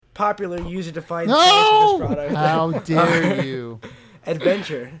popular user-defined No! for this product. How dare you?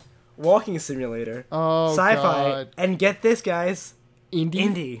 Adventure, walking simulator, Oh, sci-fi, God. and get this, guys,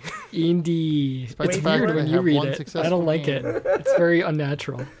 Indie. indie. Despite It's the fact weird that when they you have read one it. I successful don't like game. it. It's very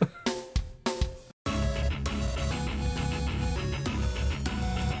unnatural.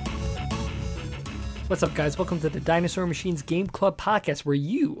 What's up, guys? Welcome to the Dinosaur Machines Game Club podcast, where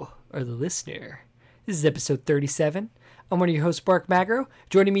you are the listener. This is episode 37. I'm one of your hosts, Mark Magro.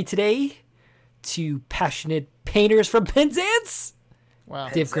 Joining me today, two passionate painters from Penzance, Wow.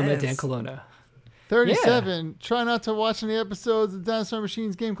 Dave Grimm and Dan Penzance. Colonna. 37. Try not to watch any episodes of the Dinosaur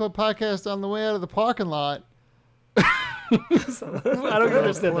Machines Game Club podcast on the way out of the parking lot. I don't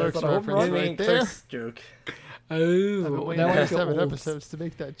understand that. Is that a home Clerks run? reference. Maybe right there. Clerks joke. I've been Oh, waiting now I for feel 7 old. episodes to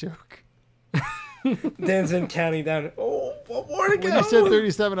make that joke. Dan's in counting down. Oh, one more to go. When you said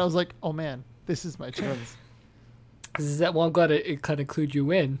 37, I was like, oh man, this is my chance. Well, I'm glad it kind of clued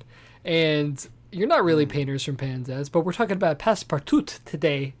you in. And you're not really painters from Penzance, but we're talking about Passepartout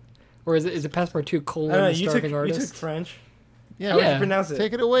today. Or is it Passepartout I colon don't know, the you starving took artist? French. Yeah, How would Yeah. you pronounce it?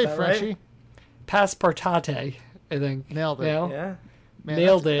 take it away, Is that right? Frenchie. Passepartate, I think. Nailed it. You know? Yeah. Man,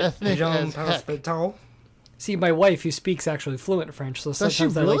 Nailed that's it. Ethnic Jean as heck. Passepartout. See, my wife, who speaks actually fluent French, so she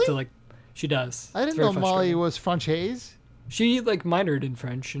sometimes I like really? to like. She does. I It's didn't very know Molly frustrating. was Francaise. She like minored in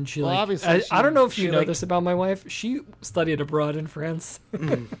French, and she Well, like. obviously I don't know if she, you know like- this about my wife. She studied abroad in France.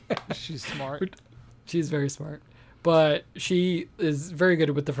 She's smart. She's very smart, but she is very good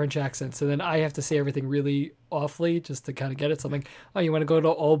with the French accent. So then I have to say everything really awfully just to kind of get it. So I'm like, oh, you want to go to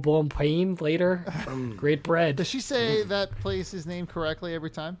Au Bon Pain later? Great bread. Does she say that place is named correctly every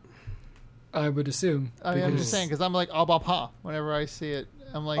time? I would assume. I mean, I'm because- just saying, because I'm like, au bon pain. Whenever I see it,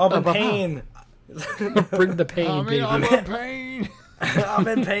 I'm like, I'm in Bah. pain. Bring the pain, I mean, baby. au bon pain. I'm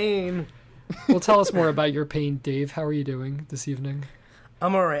in pain. Well, tell us more about your pain, Dave. How are you doing this evening?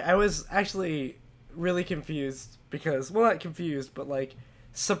 I'm alright. I was actually really confused because, well, not confused, but like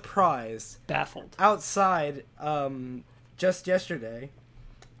surprised. Baffled. Outside, just yesterday,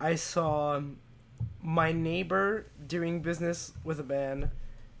 I saw my neighbor doing business with a man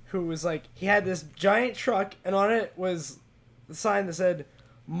who was like, he had this giant truck, and on it was the sign that said,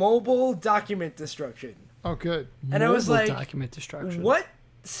 Mobile Document Destruction. Oh, good. And I was Mobile like, document destruction. What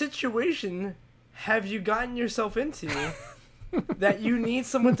situation have you gotten yourself into that you need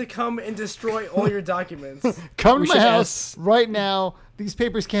someone to come and destroy all your documents? Come We to my should house ask- right now. These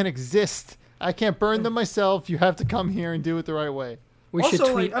papers can't exist. I can't burn them myself. You have to come here and do it the right way. We Also,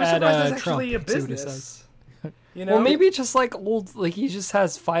 should tweet like, I'm at surprised that's Trump actually a and see what he business. says. You know? Well, maybe it's just like old, like he just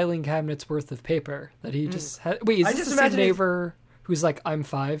has filing cabinets worth of paper that he just had. Wait, is I this just the same imagine it- neighbor who's like, I'm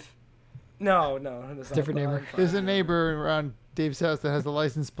 5? No, it's not. Different neighbor. There's a neighbor around Dave's house that has a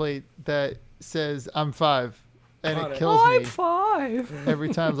license plate that says, I'm 5. And On it it. kills I'm me 5. every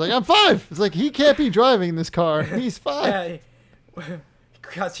time. It's like, I'm 5. It's like, he can't be driving this car. He's 5. Yeah, he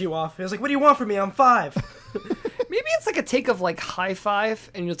cuts you off. He was like, "What do you want from me? I'm 5." Maybe it's like a take of like high five,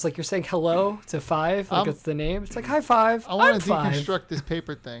 and it's like you're saying hello to 5, like it's the name. It's like high five. I want I'm to 5. deconstruct this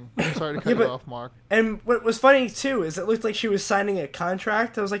paper thing. I'm sorry to cut Yeah, you but- off, Mark. And what was funny too is it looked like she was signing a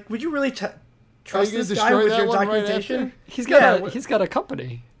contract. I was like, "Would you really trust you gonna this guy destroy with that your one right documentation?" after? He's got a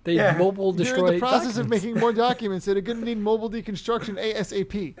company. They Yeah. mobile You're destroy in the process of documents. making more documents that are going to need mobile deconstruction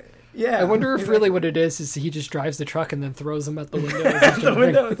ASAP. Yeah. I wonder if He's really like, what it is he just drives the truck and then throws them at the window. the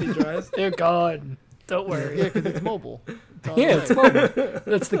window as he drives. They're gone. Don't worry. Yeah, because it's mobble. It's on Yeah, the it's way. mobile.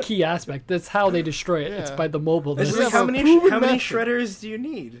 That's the key aspect. That's how they destroy it. It's Yeah. by the mobile. It's There's We like, have how a many proven many method. shredders do you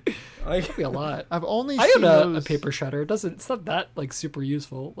need? Like, be a lot. I've only I seen own a those. paper shredder. It's not that like super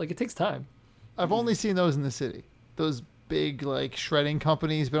useful. Like it takes time. I've only seen those in the city. Those big like shredding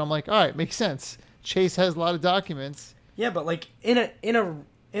companies. But I'm like, all right, makes sense. Chase has a lot of documents. yeah, but like in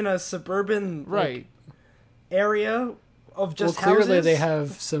a suburban like, Right. area of just well, clearly houses, they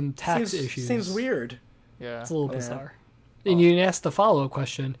have some tax seems, issues. Seems weird. Yeah. It's a little Yeah. bizarre. And you ask the follow-up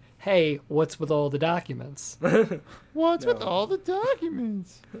question, hey, what's with all the documents? What's with No. all the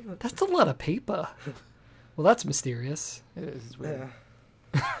documents? That's a lot of paper. Well, that's mysterious. It is. It's weird.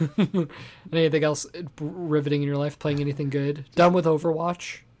 Yeah. Anything else riveting in your life? Playing anything good? Done with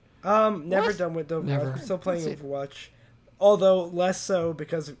Overwatch? Never What? done with Overwatch. Never. We're still playing Let's see. Overwatch. Although less so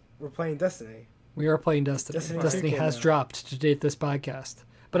because we're playing Destiny. We are playing Destiny. Destiny Destiny 2 came has out. dropped to date this podcast.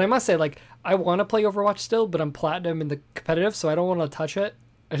 But I must say, like, I want to play Overwatch still, but I'm platinum in the competitive, so I don't want to touch it.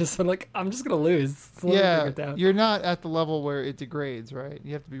 I'm just gonna lose. So let me Yeah, bring it down. you're not at the level where it degrades, right?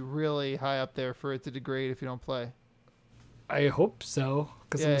 You have to be really high up there for it to degrade if you don't play. I hope so,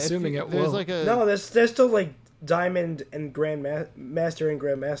 because I'm if assuming you- it there's will. like a No, there's still like Diamond and Master and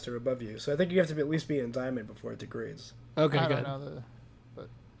Grandmaster above you. So I think you have to at least be in Diamond before it degrades. Okay, I good. don't know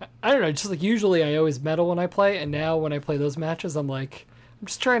I don't know. Just like usually, I always medal when I play, and now when I play those matches, I'm like, I'm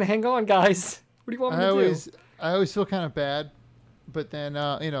just trying to hang on, guys. What do you want me to do? I always feel kind of bad, but then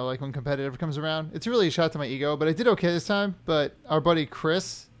like when competitive comes around, it's really a shot to my ego. But I did okay this time. But our buddy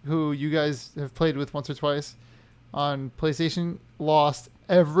Chris, who you guys have played with once or twice on PlayStation, lost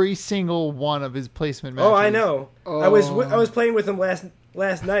every single one of his placement matches. Oh, I know. I was playing with him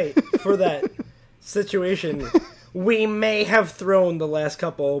last night for that situation. We may have thrown the last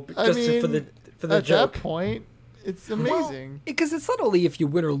couple for the at joke. That point, it's amazing. Because it's not only if you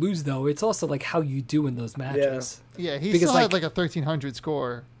win or lose, though. It's also like how you do in those matches. Yeah, he still had like a 1,300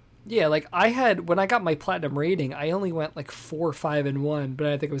 score. Yeah, like I had when I got my platinum rating, I only went like 4-5-1. But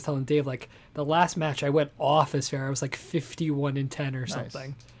I think I was telling Dave like the last match I went off as fair. I was like 51-10 or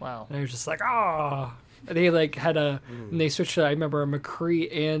something. Wow. And I was just like, ah. And they like had and they switched to, I remember, a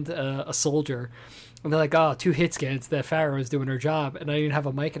McCree and a soldier. And they're like, oh, 2 hit scans that Farrah was doing her job. And I didn't have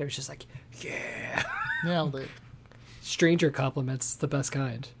a mic, and I was just like, yeah. Nailed it. Stranger compliments, the best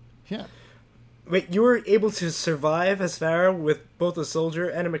kind. Yeah. Wait, you were able to survive as Farrah with both a soldier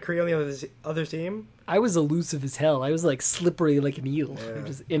and a McCree on the other team? I was elusive as hell. I was like slippery like an eel. Yeah.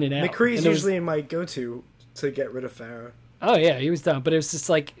 Just in and out. McCree's usually my go-to to get rid of Farrah. Oh, yeah, he was done. But it was just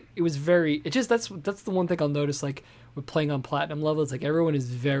like, it was very, it just, that's the one thing I'll notice, like, with playing on platinum level, it's like everyone is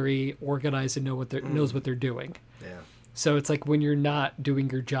very organized and knows what they're doing. Yeah. So it's like when you're not doing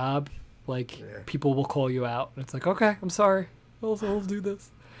your job, like people will call you out. And it's like, okay, I'm sorry. I'll do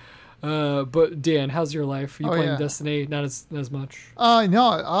this. But Dan, how's your life? Are you playing Destiny? Not as much.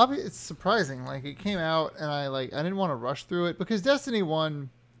 No, it's surprising. Like it came out and I didn't want to rush through it because Destiny 1,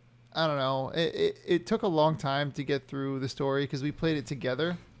 I don't know. It took a long time to get through the story because we played it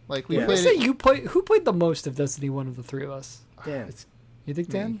together. Like we played it. Who played the most of Destiny 1 of the three of us? Dan. You think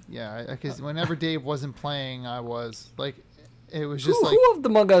Dan? Yeah, because whenever Dave wasn't playing, I was like, it was just who of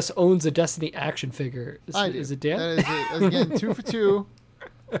Among Us owns a Destiny action figure? Is it Dan? That is it. Again, 2 for 2.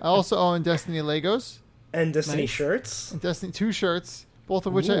 I also own Destiny Legos and Destiny shirts. And Destiny 2 shirts, both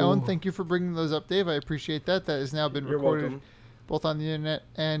of which I own. Thank you for bringing those up, Dave. I appreciate that. That has now been recorded both on the internet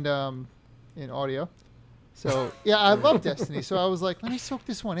and in audio. So, yeah, I love Destiny. So I was like, let me soak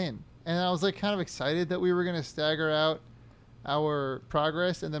this one in. And I was like kind of excited that we were going to stagger out our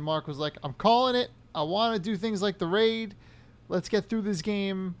progress. And then Mark was like, I'm calling it. I want to do things like the raid. Let's get through this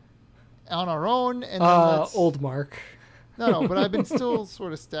game on our own. And then old Mark. No, but I've been still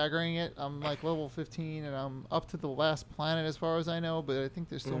sort of staggering it. I'm like level 15 and I'm up to the last planet as far as I know, but I think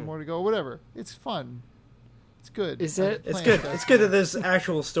there's still more to go. Whatever. It's fun. It's good. Is it? It's good. It's good that there's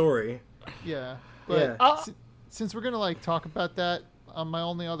actual story. Yeah. But since we're going to like talk about that, my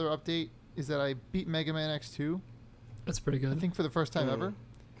only other update is that I beat Mega Man X2. That's pretty good. I think for the first time ever.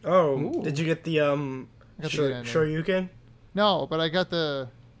 Oh, Ooh. Did you get the Shoryuken? No, but I got the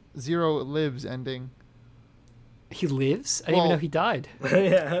Zero Lives ending. He lives? I didn't even know he died.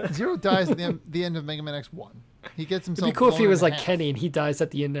 Yeah. Zero dies at the end of Mega Man X1. He gets himself. It'd be cool if he was like half. Kenny and he dies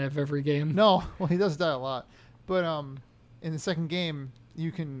at the end of every game. No, well, he does die a lot. But in the second game,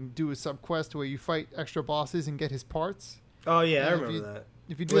 you can do a sub quest where you fight extra bosses and get his parts. Oh yeah, and I remember that.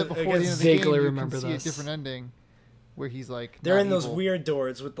 If you do that before the end of the game, you can see a different ending where he's like. They're in those evil. weird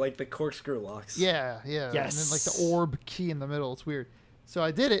doors with like the corkscrew locks. Yeah. Yes. And then like the orb key in the middle. It's weird. So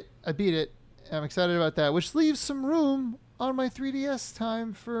I did it. I beat it. I'm excited about that, which leaves some room on my 3DS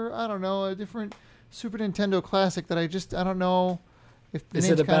time for, I don't know, a different Super Nintendo classic that I don't know if the Is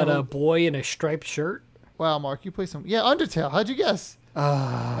name's it about kind of a boy in a striped shirt? Wow, Mark, you play some. Yeah, Undertale. How'd you guess?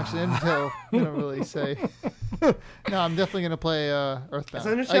 Actually, Undertale, I don't really say. No, I'm definitely going to play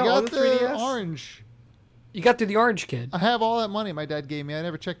Earthbound. Is Undertale I got on the 3DS? orange. You got through the Orange Kid. I have all that money my dad gave me. I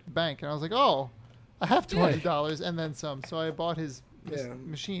never checked the bank. And I was like, oh, I have $200 and then some. So I bought his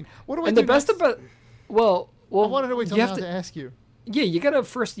machine. What do I do And the best next? about... Well, I wanted to wait till now to ask you. Yeah, you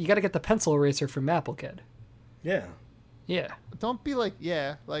gotta get the pencil eraser from Apple Kid. Yeah. Yeah. Don't be like,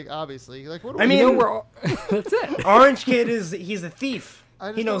 obviously. Like, what do I we mean, do? That's it. Orange Kid he's a thief.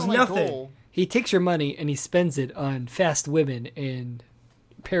 He knows don't know my nothing. goal. He takes your money and he spends it on fast women and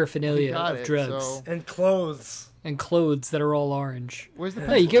paraphernalia of drugs so- And clothes. and clothes that are all orange. Where's the No,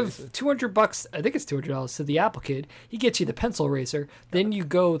 pencil you give eraser? $200. I think it's $200 to the Apple Kid. He gets you the pencil eraser. Then you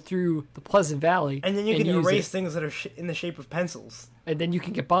go through the Pleasant Valley, And then you can use erase it. things that are in the shape of pencils. And then you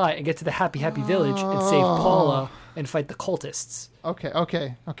can get by and get to the Happy Village and save Paula and fight the cultists.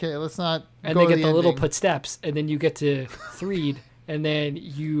 Okay. Let's not. And go they to get the little ending. put steps, and then you get to Threed, and then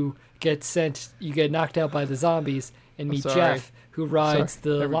you get knocked out by the zombies, and meet sorry. Jeff, who rides Sorry,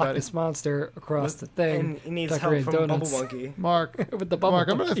 the everybody. Loch Ness Monster across the thing. And he needs Tucker help and from Bubble Donuts. Monkey. Mark, With the bubble Mark,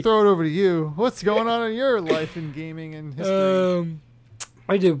 I'm going to monkey. throw it over to you. What's going on in your life in gaming and history?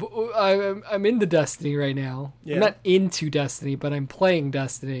 I do. But I'm into Destiny right now. Yeah. I'm not into Destiny, but I'm playing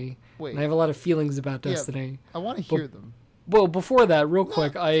Destiny. Wait. And I have a lot of feelings about Destiny. I want to hear them. Well, before that, real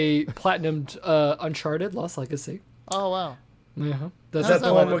quick, I platinumed Uncharted Lost Legacy. Oh, wow. Yeah. Is that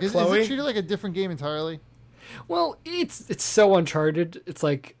the one with Is Chloe? it treated like a different game entirely? Well, it's so Uncharted. It's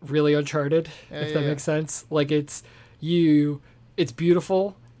like really Uncharted, if that makes sense. Like it's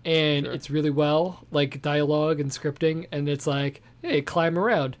beautiful and it's really well, like dialogue and scripting, and it's like, hey, climb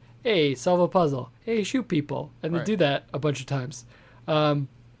around, hey, solve a puzzle, hey, shoot people, and they do that a bunch of times.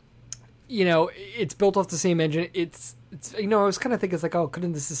 It's built off the same engine. It's I was kind of thinking, it's like, oh,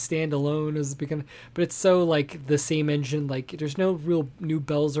 couldn't this stand alone as the beginning? But it's so like the same engine. Like there's no real new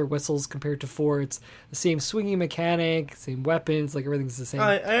bells or whistles compared to 4. It's the same swinging mechanic, same weapons, like everything's the same.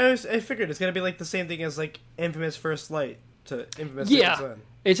 I figured it's gonna be like the same thing as like Infamous First Light to Infamous Second Son.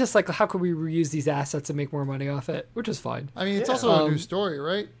 It's just like, how could we reuse these assets and make more money off it, which is fine. I mean, it's also a new story,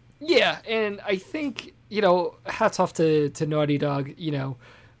 right? Yeah, and I think hats off to Naughty Dog.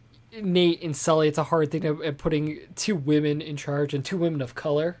 Nate and Sully, it's a hard thing of putting 2 women in charge and 2 women of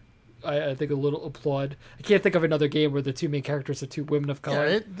color. I think a little applaud. I can't think of another game where the 2 main characters are 2 women of color.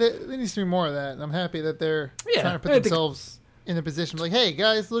 Yeah, there needs to be more of that. And I'm happy that they're trying to put themselves in a position like, hey,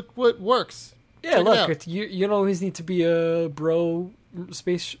 guys, look what works. Yeah, look, you don't always need to be a bro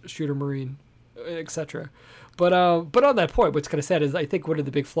space shooter marine, etc. But on that point, what's kind of sad is I think one of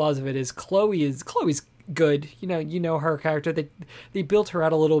the big flaws of it is Chloe's good. You know her character. They built her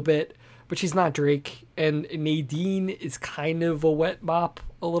out a little bit, but she's not Drake. And Nadine is kind of a wet mop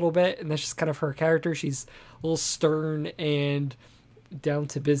a little bit, and that's just kind of her character. She's a little stern and down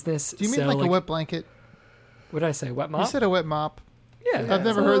to business. Do you mean like a wet blanket? What did I say? Wet mop? You said a wet mop. Yeah. I've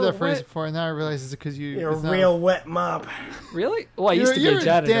never heard that phrase before, and now I realize it's because you're a real wet mop. Really? Well, I used to be a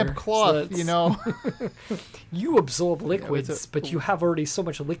janitor. Damp cloth, You absorb liquids, but you have already so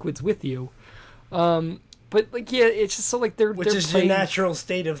much liquids with you. But it's just so like they're is playing... your natural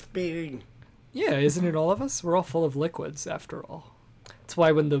state of being. Yeah, isn't it all of us? We're all full of liquids after all. That's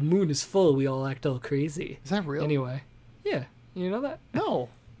why when the moon is full, we all act all crazy. Is that real? Anyway, yeah, you know that? No,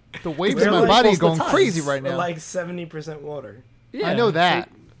 the waves in my body are going crazy right now. We're like 70% water. Yeah, I know that.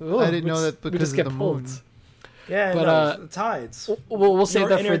 Like, I didn't know that because of the moon. Yeah, but the tides. We'll save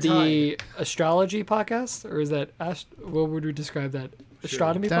that for the astrology podcast, or is that what would we describe that?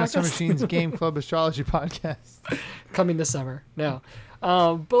 Astronomy Dinosaur podcast? Machines Game Club Astrology Podcast coming this summer. No,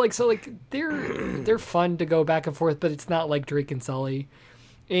 they're fun to go back and forth, but it's not like Drake and Sully.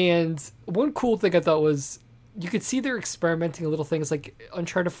 And one cool thing I thought was you could see they're experimenting a little things like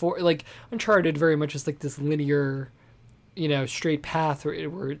Uncharted 4. Like Uncharted very much is like this linear, straight path where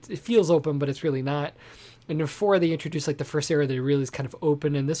it feels open, but it's really not. And in 4, they introduced like the first area that really is kind of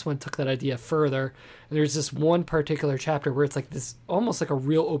open, and this one took that idea further. And there's this one particular chapter where it's like this, almost like a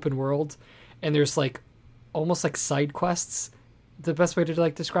real open world, and there's like almost like side quests. The best way to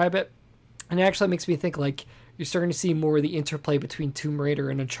like describe it, and it actually makes me think like you're starting to see more of the interplay between Tomb Raider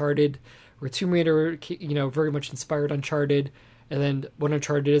and Uncharted, where Tomb Raider, very much inspired Uncharted, and then when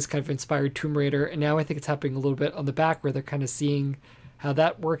Uncharted is kind of inspired Tomb Raider, and now I think it's happening a little bit on the back where they're kind of seeing how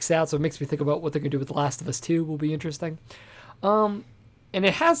that works out. So it makes me think about what they're going to do with The Last of Us 2 will be interesting. And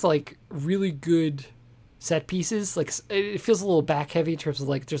it has like really good set pieces. Like it feels a little back heavy in terms of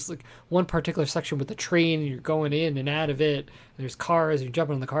like just like one particular section with the train and you're going in and out of it. And there's cars, you're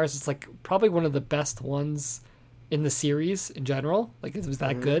jumping on the cars. It's like probably one of the best ones in the series in general. Like it was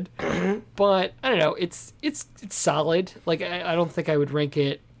that good. But I don't know. It's solid. Like I don't think I would rank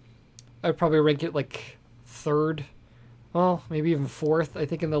it. I'd probably rank it like 3rd. Well, maybe even 4th, I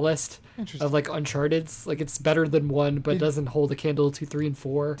think, in the list of like Uncharted's. Like it's better than 1, but doesn't hold a candle to 2, 3, and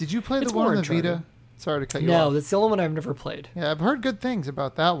 4. Did you play the one on the Vita? Sorry to cut you off. No, that's the only one I've never played. Yeah, I've heard good things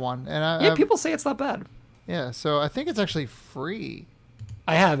about that one, and people say it's not bad. Yeah, so I think it's actually free.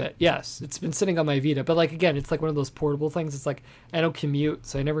 I have it. Yes, it's been sitting on my Vita, but like again, it's like one of those portable things. It's like I don't commute,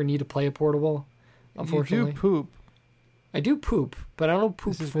 so I never need to play a portable. Unfortunately, you do poop. I do poop, but I don't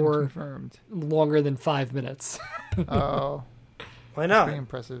poop for longer than 5 minutes. Oh, why not? Pretty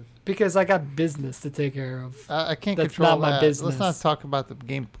impressive. Because I got business to take care of. I can't That's control not my that. business. Let's not talk about the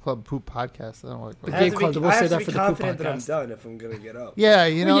Game Club Poop podcast. I don't like the that. Game Club. We'll say that for the Poop confident that I'm podcast. done if I'm gonna get up. Yeah,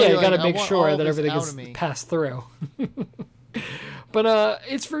 you got to make sure that everything is passed through. But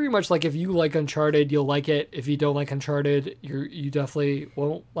it's very much like if you like Uncharted, you'll like it. If you don't like Uncharted, you definitely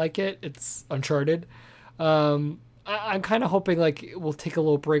won't like it. It's Uncharted. I'm kind of hoping like we'll take a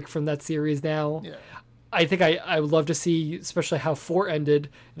little break from that series now. Yeah. I think I would love to see, especially how 4 ended,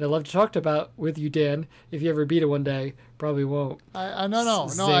 and I'd love to talk about with you, Dan. If you ever beat it one day, probably won't. No.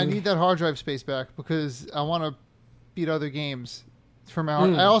 I need that hard drive space back because I want to beat other games for my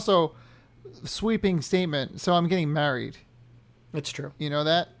heart. I also, sweeping statement, so I'm getting married. That's true. You know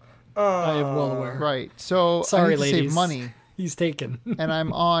that? I am well aware. Right. So Sorry, I need to ladies. save money. He's taken. And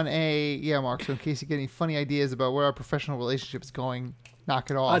I'm on Mark, so in case you get any funny ideas about where our professional relationship is going, knock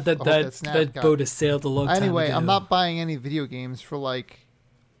it off. That boat has sailed a long time Anyway, ago. I'm not buying any video games for like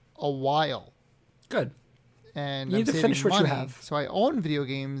a while. Good. And You need to finish what you have. So I own video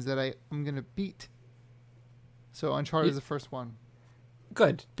games that I'm going to beat. So Uncharted is the first one.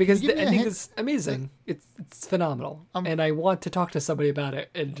 Good, because Give the me a ending hint. is amazing. It's phenomenal, and I want to talk to somebody about it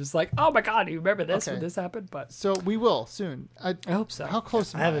and just like, oh my god, you remember this when this happened? But So we will soon. I hope so. How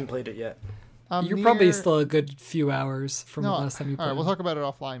close am I haven't played it yet. I'm You're near- probably still a good few hours from the No, last time you all played. right, we'll talk about it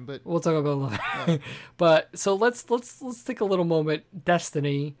offline. But We'll talk about it later. But so let's take a little moment.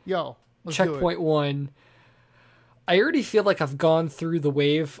 Destiny let's do checkpoint it. 1. I already feel like I've gone through the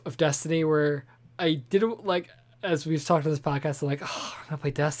wave of Destiny where I didn't like. As we've talked on this podcast, I'm like, oh, I'm gonna play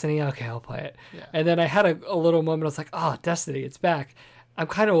Destiny. Okay, I'll play it. Yeah. And then I had a little moment. I was like, oh, Destiny, it's back. I'm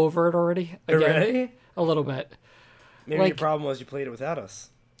kind of over it already. Again, Already? a little bit. Maybe Like- your problem was you played it without us.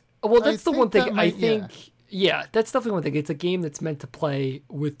 Well, I that's the think one thing. that I might- think, yeah, that's definitely one thing. It's a game that's meant to play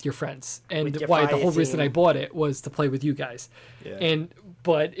with your friends, and With your why the fire whole reason I team. bought it was to play with you guys. Yeah.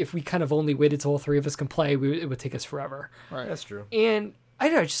 But if we kind of only waited till all three of us can play, it would take us forever. Right. That's true. And I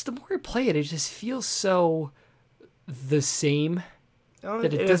don't know, just the more I play it, it just feels so the same. Oh,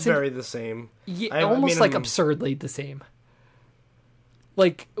 That it it is doesn't- very the same. Yeah, I almost mean, like absurdly the same.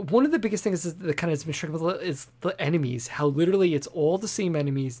 Like one of the biggest things that kind of has been struck with is the enemies. How literally it's all the same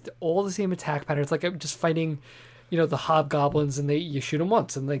enemies, all the same attack patterns. Like I'm just fighting, the hobgoblins, and you shoot them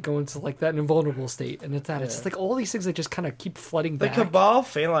once, and they go into like that invulnerable state, and it's that. It's just like all these things that just kind of keep flooding The back. Cabal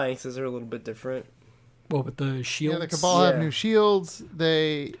phalanxes are a little bit different. Well, with the shields, Yeah, the Cabal have Yeah. new shields.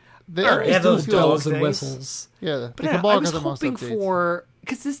 They All right, always yeah, do those feel- bells dog and things. whistles. Yeah, the But I Cabal was got the most hoping updates. for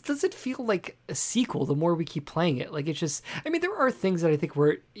because this doesn't feel like a sequel. The more we keep playing it, like it's just. I mean, there are things that I think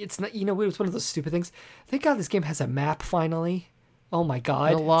where it's not. It was one of those stupid things. Thank God this game has a map finally. Oh my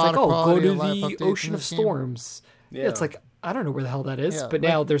God! A lot it's like, of go quality to of life the updates Ocean in of this game. Storms. Yeah. It's like I don't know where the hell that is, Yeah, but like,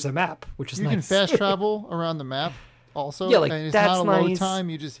 now there's a map, which is You nice. can fast travel around the map also. Yeah, like, and it's that's not a load nice. time.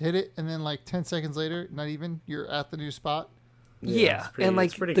 You just hit it, and then like 10 seconds later, not even, you're at the new spot. Yeah, it's pretty- and like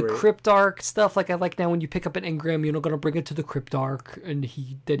it's pretty the great. Cryptarch stuff, like I like now when you pick up an engram, gonna bring it to the Cryptarch, and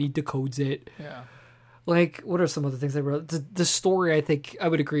he decodes it. Yeah. Like, what are some other things I wrote? The story, I think I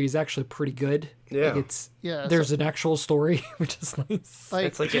would agree, is actually pretty good. Yeah. Like Yeah, there's an actual story, which is nice. Like,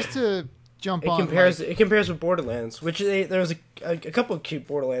 It's like just to jump It on. compares. like- It compares with Borderlands, which there was a couple of cute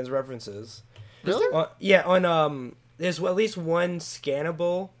Borderlands references. Really? Yeah, on there's at least one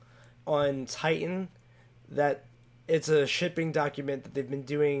scannable on Titan that it's a shipping document that they've been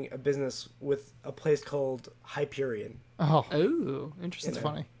doing a business with a place called Hyperion. Oh, Oh, interesting. it's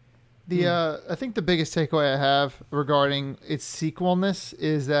funny. I think the biggest takeaway I have regarding its sequelness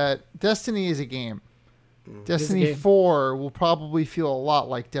is that Destiny is a game. Destiny game. 4 will probably feel a lot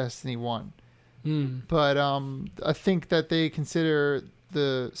like Destiny 1. But I think that they consider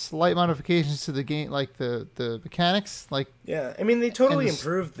the slight modifications to the game, like the mechanics, like Yeah, I mean they totally And the s-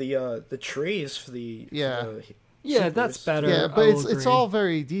 improved the trees for the Yeah. for the Yeah, supers. that's better. yeah, I but will it's agree. all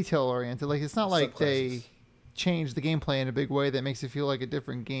very detail oriented. Like it's not like they Subclasses. changed the gameplay in a big way that makes it feel like a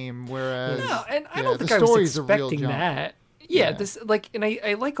different game. Whereas No, and I yeah, don't the think I was story's a real expecting jump. that. Yeah, Yeah. this and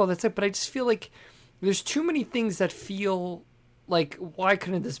I like all that stuff, but I just feel like there's too many things that feel like why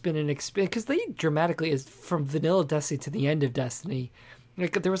couldn't this been an experience? Because they dramatically is from vanilla Destiny to the end of Destiny.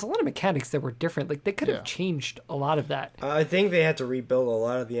 Like there was a lot of mechanics that were different. Like they could have Yeah. changed a lot of that. I think they had to rebuild a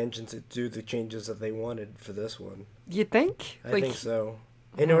lot of the engines to do the changes that they wanted for this one. You think? I think so.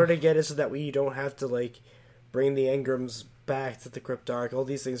 In order to get it so that we don't have to like bring the engrams back to the Cryptarch, all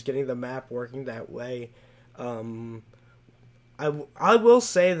these things, getting the map working that way. I will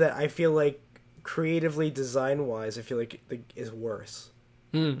say that I feel like creatively design wise, I feel like it is worse.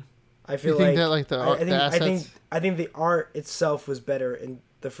 I feel You think that, like, the art- the assets? I think the art itself was better in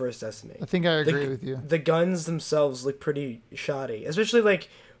the first Destiny. I think I agree with you. The guns themselves look pretty shoddy, especially like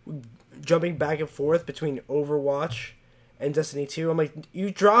jumping back and forth between Overwatch and Destiny 2. I'm like,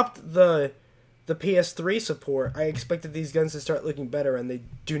 you dropped the PS3 support. I expected these guns to start looking better, and they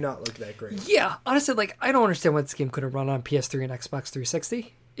do not look that great. Yeah, honestly, like I don't understand why this game couldn't run on PS3 and Xbox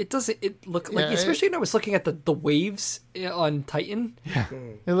 360. It doesn't. It look like, Yeah, especially when I was looking at the waves on Titan.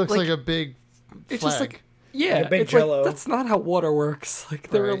 It looks like, like a big It's flag. just like yeah, Like a big it's like, Jell-O. that's not how water works. Like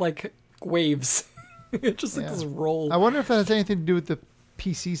there are Right. like waves. It's just like Yeah. this roll. I wonder if that has anything to do with the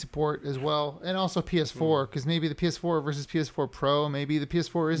PC support as well, and also PS4, because maybe the PS4 versus PS4 Pro, maybe the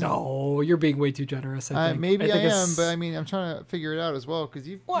PS4 isn't. No, you're being way too generous. I think. Maybe I am, but I mean, I'm trying to figure it out as well, because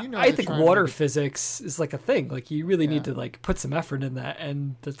I think water physics is like a thing. Like you really need to like put some effort in that,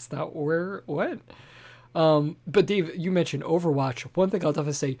 and that's not where it went. But Dave, you mentioned Overwatch. One thing I'll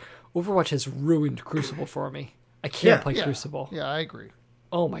definitely say, Overwatch has ruined Crucible for me. I can't play Crucible. Yeah, I agree.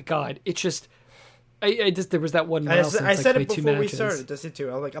 Oh my god, it's just. I just there was that one. I said it before we started Destiny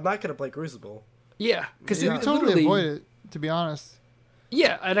 2. I was like, I'm not gonna play Crucible. Yeah, because you totally avoid it. To be honest.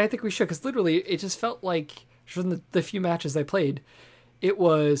 Yeah, and I think we should, because literally it just felt like from the few matches I played, it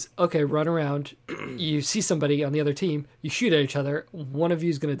was okay. Run around, you see somebody on the other team, you shoot at each other. One of you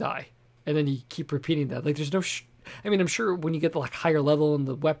is gonna die, and then you keep repeating that. Like there's no. I mean, I'm sure when you get the like higher level and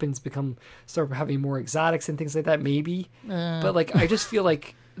the weapons start having more exotics and things like that, maybe. But like I just feel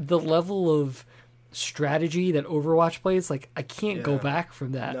like the level of strategy that Overwatch plays, like I can't go back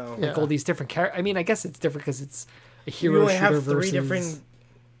from that. No. Like all these different characters. I mean, I guess it's different because it's a hero you only shooter have three versus different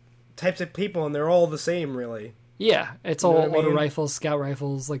types of people, and they're all the same, really. Yeah, it's all auto rifles, scout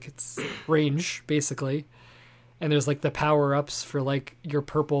rifles, like it's range basically. And there's like the power ups for like your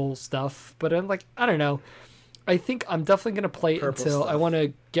purple stuff. But I'm like, I don't know. I think I'm definitely gonna play it until I want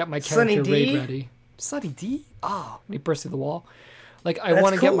to get my character raid ready. Sunny D? Oh, when he burst through the wall. Like I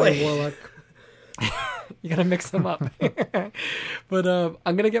want to get my warlock. You gotta mix them up. But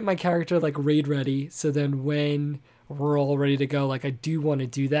I'm gonna get my character like raid ready, so then when we're all ready to go, like I do want to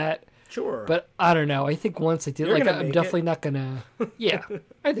do that. Sure. But I don't know. I think once I do, like I'm definitely not gonna. Yeah,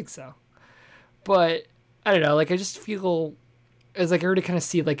 I think so. But I don't know. Like I just feel as like I already kind of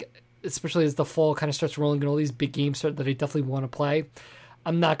see like, especially as the fall kind of starts rolling and all these big games start that I definitely want to play.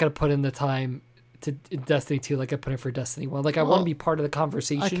 I'm not gonna put in the time to Destiny 2 like I put in for Destiny 1. Like I want to be part of the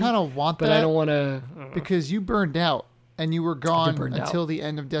conversation. I kind of want that, but I don't want to because you burned out and you were gone until the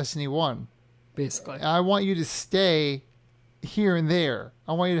end of Destiny 1. Basically, I want you to stay here and there.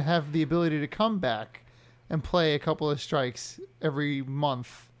 I want you to have the ability to come back and play a couple of strikes every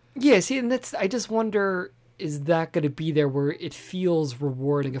month. Yeah, see, and I just wonder, is that going to be there where it feels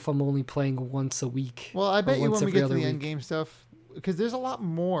rewarding if I'm only playing once a week? Well, I bet you when we get to the end game stuff, because there's a lot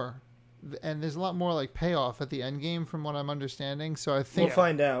more. And there's a lot more like payoff at the end game from what I'm understanding. So I think we'll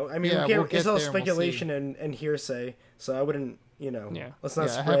find out. I mean, it's all speculation and hearsay. So I wouldn't, let's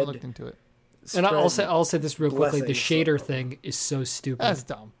not spread. I haven't looked into it. And I'll say this real quickly. The shader thing is so stupid. That's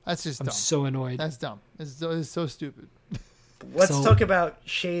dumb. That's just dumb. I'm so annoyed. That's dumb. It's so stupid. Let's talk about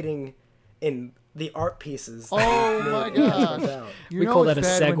shading in the art pieces. Oh my god! We call that a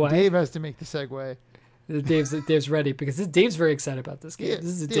segue. Dave has to make the segue. Dave's ready because Dave's very excited about this game. Yeah, this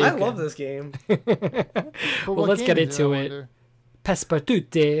is a Dave, I love this game. Well, let's get into it.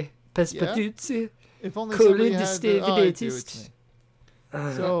 Passepartout. If only somebody had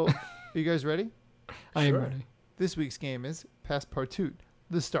So, are you guys ready? I am ready. This week's game is Passepartout,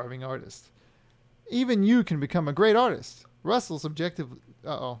 the Starving Artist. Even you can become a great artist. Wrestle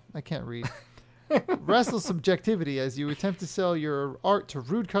I can't read. Wrestle subjectivity as you attempt to sell your art to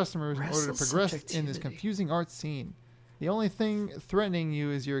rude customers in order to progress in this confusing art scene. The only thing threatening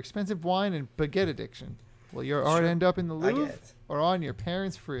you is your expensive wine and baguette addiction. Will your art end up in the Louvre or on your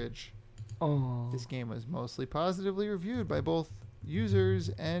parents' fridge? Oh. This game was mostly positively reviewed by both users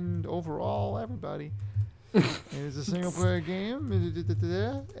and overall everybody. It is a single-player game,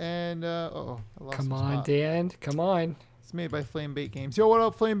 and I lost Come my on, spot. Dan. Come on. It's made by Flamebait Games. Yo, what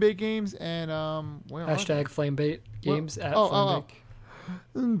up, Flamebait Games? And where Hashtag Flamebait Games at Flamebait.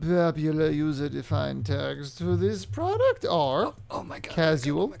 Flamebait. Popular user-defined tags to this product are Oh my god.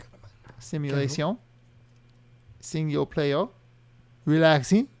 casual, simulation, single player,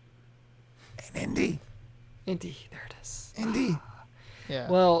 relaxing, and indie. Indie. There it is. Indie. Yeah.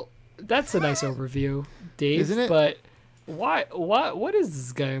 Well, that's a nice overview, Dave. Isn't it? But what is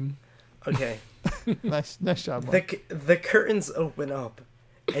this game? Okay. nice job, Mark. The curtains open up,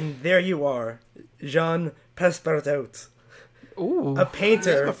 and there you are, Jean Passepartout. Ooh. A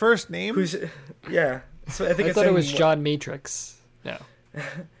painter. A first name? Who's, yeah. So I thought it was John Matrix. No. It's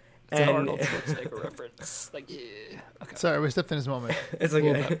an And- Arnold Schwarzenegger reference. Like, yeah. Okay. Sorry, we stepped in his moment. It's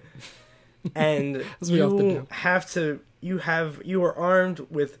okay. And As we often do. you are armed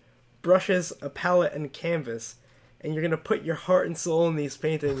with brushes, a palette, and canvas, and you're gonna put your heart and soul in these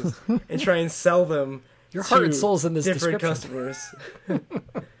paintings and try and sell them. Your to heart and soul's in this different description.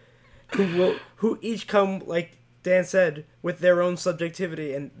 customers, who each come, like Dan said, with their own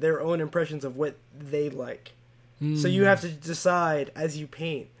subjectivity and their own impressions of what they like. So you have to decide as you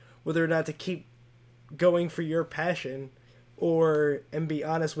paint whether or not to keep going for your passion, and be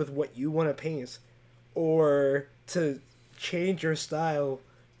honest with what you want to paint, or to change your style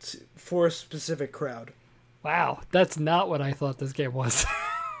for a specific crowd. Wow, that's not what I thought this game was.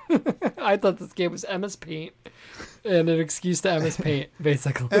 I thought this game was MS Paint and an excuse to MS Paint,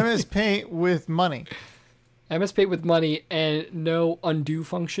 basically. MS Paint with money. MS Paint with money and no undo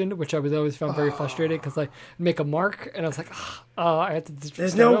function, which I was always found very frustrating because I make a mark and I was like, I have to just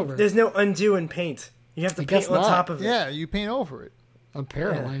There's start no over. there's no undo in Paint. You have to I paint guess on not. top of it. Yeah, you paint over it.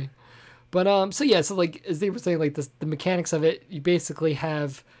 Apparently. Yeah. But so like as they were saying, like the mechanics of it, you basically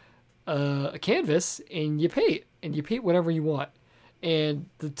have a canvas and you paint whatever you want. And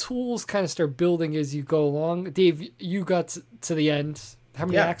the tools kind of start building as you go along. Dave, you got to the end. How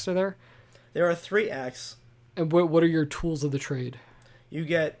many acts are there? There are 3 acts. And what are your tools of the trade?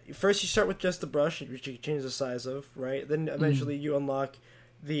 You first you start with just the brush, which you can change the size of, right? Then eventually you unlock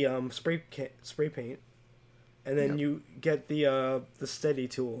the spray paint, and then you get the steady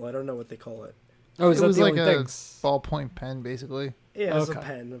tool. I don't know what they call it. Oh, is It that was the like only a things? ballpoint pen, basically. Yeah, it's a Okay.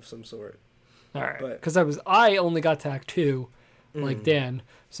 pen of some sort. All right, But- because I only got to Act 2, like Dan.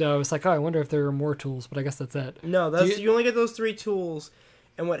 So I was like, I wonder if there are more tools, but I guess that's it. No, you only get those 3 tools,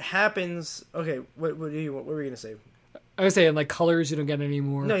 and what happens? Okay, what were you gonna say? I was saying like colors, you don't get any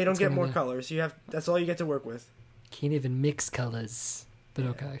more. No, you don't It's get kinda more the- colors. That's all you get to work with. Can't even mix colors, but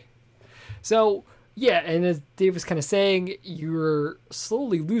okay. So yeah, and as Dave was kind of saying, you're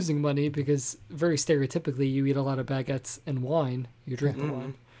slowly losing money because very stereotypically you eat a lot of baguettes and wine. You drink the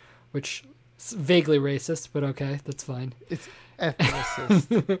wine, which is vaguely racist, but okay, that's fine. It's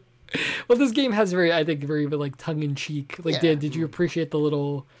ethnicist. Well, this game has very like tongue in cheek. Like, Yeah. Dan, did you appreciate the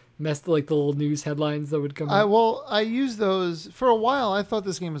little the little news headlines that would come out? I used those for a while. I thought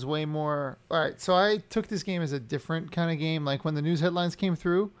this game was way more. All right, so I took this game as a different kind of game. Like when the news headlines came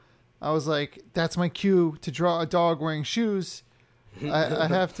through, I was like, "That's my cue to draw a dog wearing shoes." I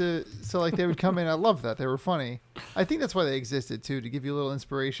have to. So like they would come in. I love that they were funny. I think that's why they existed too, to give you a little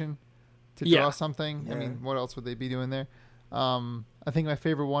inspiration to draw Yeah. something. I Yeah. mean, what else would they be doing there? I think my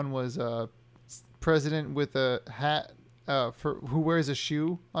favorite one was president with a hat who wears a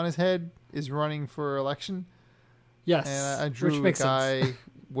shoe on his head is running for election. Yes, And I which drew a makes guy sense.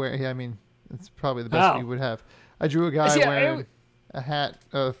 where I mean, it's probably the best Wow. you would have. I drew a guy See, wearing a hat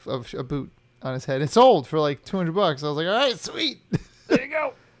of a boot on his head. It sold for like $200. I was like, all right, sweet. There you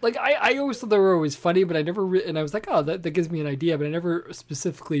go. Like I always thought they were always funny, but I never and I was like, oh, that gives me an idea, but I never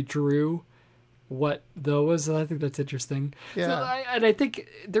specifically drew what those. And I think that's interesting. Yeah. So I think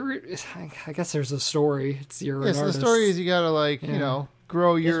I guess there's a story. It's you're Yeah, an so the artist. story is you gotta like Yeah.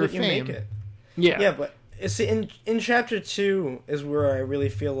 grow It's your what you fame. make it. Yeah. Yeah, but see, in chapter 2 is where I really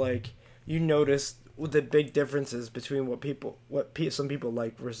feel like you notice the big differences between some people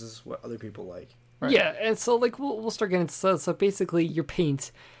like versus what other people like. Right. Yeah, and so like we'll start getting into so basically your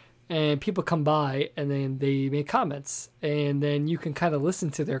paint, and people come by and then they make comments, and then you can kind of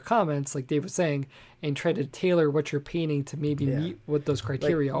listen to their comments, like Dave was saying, and try to tailor what you're painting to maybe meet what those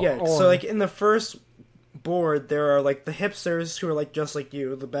criteria are. So like in the first board, there are like the hipsters who are like just like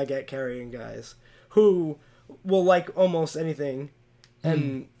you, the baguette carrying guys, who will like almost anything,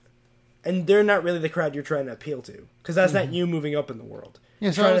 and they're not really the crowd you're trying to appeal to, because that's not you moving up in the world. Yeah,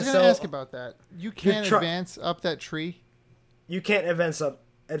 so Trying I was to gonna sell- ask about that. You can't advance up that tree, You can't advance up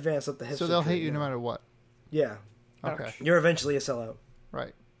the hipster. so they'll tree, hate you no matter what. Yeah, Okay, you're eventually a sellout.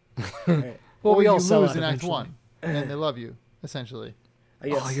 right. Right. well, we Or all you sell lose out in Act eventually. 1, and then they love you essentially. I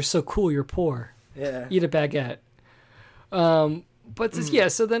guess. Oh, you're so cool. You're poor. Yeah. Eat a baguette. But yeah,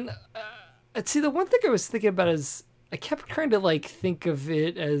 so then, see, the one thing I was thinking about is I kept trying to like think of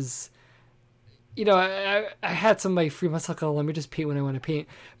it as, I had some of my free months like, oh, let me just paint when I want to paint.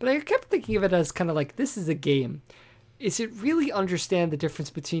 But I kept thinking of it as kind of like, this is a game. Is it really understand the difference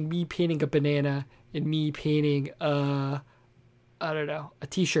between me painting a banana and me painting a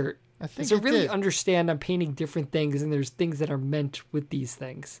t-shirt? I think Does it it really did. understand I'm painting different things and there's things that are meant with these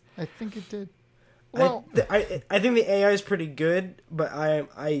things? I think it did. Well, I think the AI is pretty good, but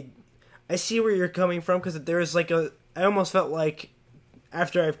I see where you're coming from, because there's like I almost felt like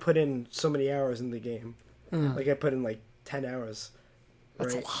after I've put in so many hours in the game, like I put in like 10 hours.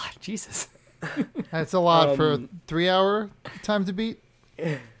 that's right? a lot. Jesus. That's a lot for a 3-hour time to beat.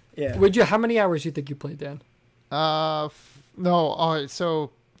 Yeah. How many hours do you think you played, Dan? No. All right.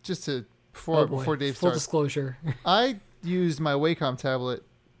 So just to before Dave Full starts, disclosure. I used my Wacom tablet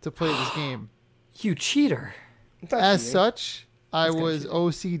to play this game. You cheater. It's not As cheating. such, I That's kinda was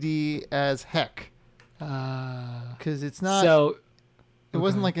OCD as heck because it's not. It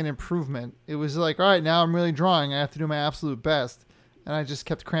wasn't like an improvement. It was like, all right, now I'm really drawing. I have to do my absolute best, and I just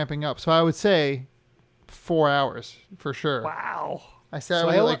kept cramping up. So I would say 4 hours for sure. Wow. I sat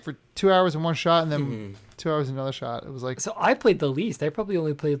with it like for 2 hours in one shot, and then 2 hours in another shot. It was like so. I played the least. I probably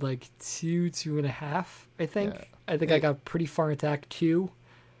only played like 2.5. I think. Yeah. I think I got pretty far into Act 2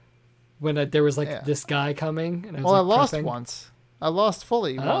 when there was like this guy coming. And I was I lost once. I lost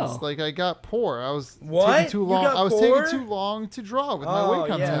fully once. Like I got poor. I was taking too long. I was taking too long to draw with my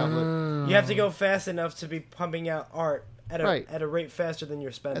Wacom tablet. You have to go fast enough to be pumping out art at a rate faster than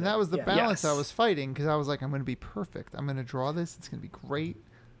you're spending. And that was the balance I was fighting because I was like, I'm going to be perfect. I'm going to draw this. It's going to be great.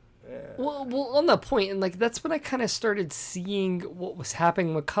 Yeah. Well, on that point, and like that's when I kind of started seeing what was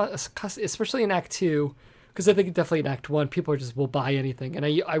happening with, especially in Act 2, because I think definitely in Act 1, people will buy anything, and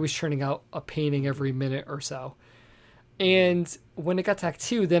I was churning out a painting every minute or so. And when it got to Act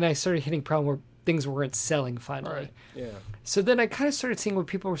 2, then I started hitting a problem where things weren't selling finally. Right. Yeah. So then I kind of started seeing where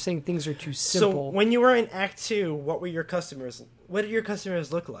people were saying things are too simple. So when you were in Act 2, what did your customers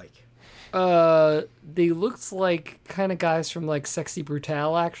look like? They looked like kind of guys from like Sexy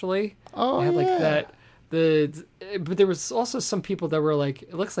Brutale, actually. Oh, they had like that. But there was also some people that were like,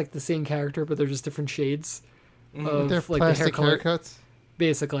 it looks like the same character, but they're just different shades of they're like plastic the hair color. Haircuts.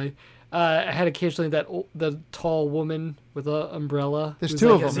 Basically. I had occasionally the tall woman with an umbrella. There's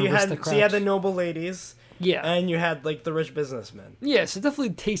two of them. So you had the noble ladies. Yeah. And you had like the rich businessmen. Yeah, so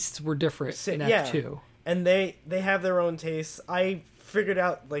definitely tastes were different in Act 2. And they have their own tastes. I figured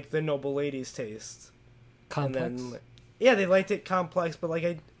out like the noble ladies' taste. Complex. And then, they liked it complex, but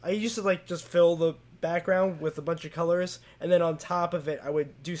like I used to like just fill the background with a bunch of colors, and then on top of it I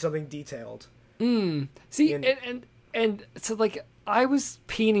would do something detailed. See, and so like I was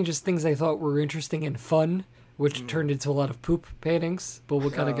painting just things I thought were interesting and fun, which turned into a lot of poop paintings, but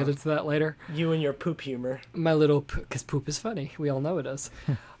we'll kind of get into that later. You and your poop humor. My little, because poop is funny. We all know it is.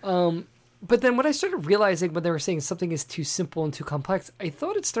 But then when I started realizing when they were saying something is too simple and too complex, I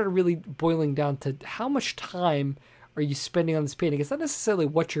thought it started really boiling down to how much time are you spending on this painting? It's not necessarily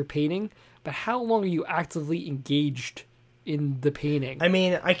what you're painting, but how long are you actively engaged in the painting? I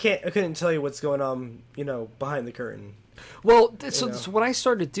mean, I couldn't tell you what's going on, behind the curtain. Well, so what I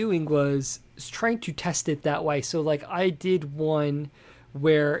started doing was trying to test it that way. So, like, I did one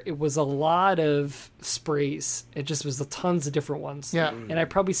where it was a lot of sprays. It just was tons of different ones. Yeah. And I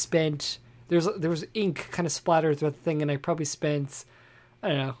probably spent... There was ink kind of splattered through the thing, and I probably spent, I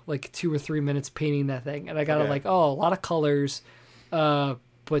don't know, like 2 or 3 minutes painting that thing. And I got a lot of colors,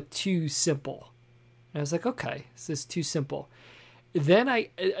 but too simple. And I was like, okay, this is too simple. Then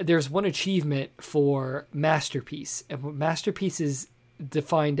there's one achievement for Masterpiece, and what Masterpiece is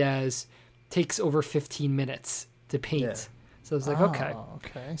defined as takes over 15 minutes to paint. Yeah. So I was like, okay.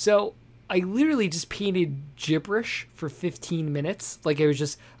 So I literally just painted gibberish for 15 minutes. Like it was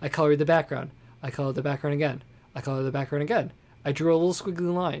just, I colored the background. I colored the background again. I colored the background again. I drew a little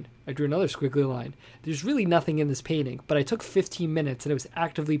squiggly line. I drew another squiggly line. There's really nothing in this painting, but I took 15 minutes and I was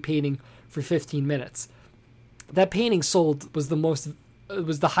actively painting for 15 minutes. That painting was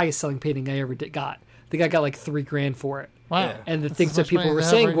the highest selling painting I ever got. I think I got like $3,000 for it. Wow. And the things that people were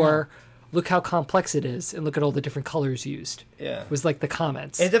saying were, look how complex it is, and look at all the different colors used. Yeah, was like the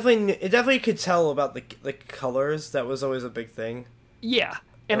comments. It definitely could tell about the colors. That was always a big thing. Yeah,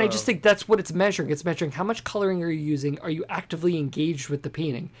 and I just think that's what it's measuring. It's measuring how much coloring are you using, are you actively engaged with the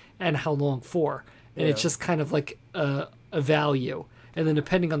painting, and how long for. And it's just kind of like a value. And then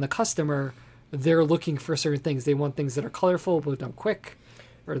depending on the customer, they're looking for certain things. They want things that are colorful but done quick,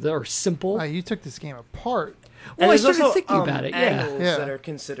 or they're simple. Wow, you took this game apart. Well, I started thinking about it. Angles that are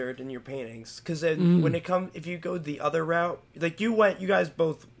considered in your paintings, because when it comes, if you go the other route, like you guys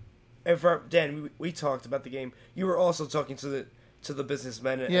both. Dan, we talked about the game. You were also talking to the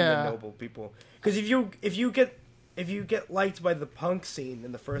businessmen and the noble people. Because if you get liked by the punk scene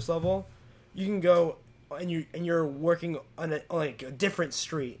in the first level, you can go and you're working on a different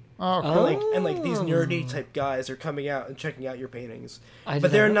street. And these nerdy type guys are coming out and checking out your paintings,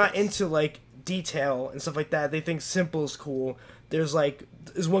 but they're not into like detail and stuff like that. They think simple is cool. There's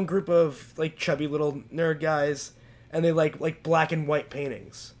one group of like chubby little nerd guys, and they like black and white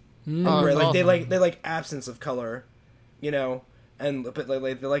paintings. Where, like awesome. they like absence of color, and but they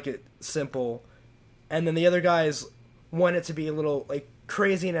like it simple. And then the other guys want it to be a little like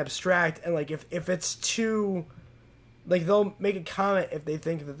crazy and abstract, and like if it's too, like they'll make a comment if they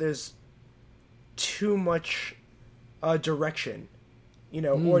think that there's too much direction,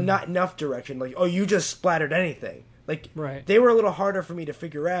 or not enough direction. Like, oh, you just splattered anything. Like, right. They were a little harder for me to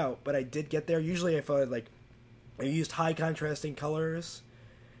figure out, but I did get there. Usually, I felt like I used high contrasting colors,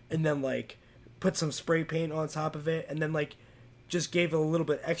 and then like put some spray paint on top of it, and then like just gave it a little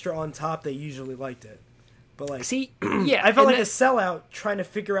bit extra on top. They usually liked it. But like, see, yeah, I felt like a sellout trying to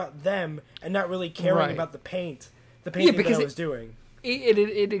figure out them and not really caring about the painting that I was doing.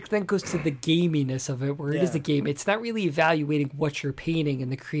 it then goes to the gaminess of it, where it is a game. It's not really evaluating what you're painting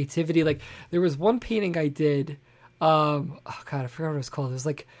and the creativity. Like, there was one painting I did. Oh God, I forgot what it was called. It was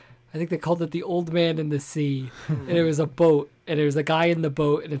like, I think they called it The Old Man in the Sea, and it was a boat, and there's a guy in the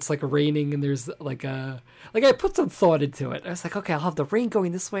boat, and it's like raining, and there's like I put some thought into it. I was like, okay, I'll have the rain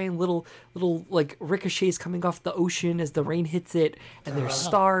going this way, and little like ricochets coming off the ocean as the rain hits it, and there's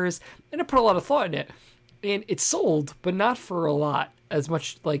stars, and I put a lot of thought in it, and it sold, but not for a lot, as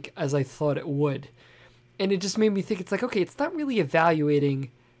much like as I thought it would, and it just made me think, it's like, okay, it's not really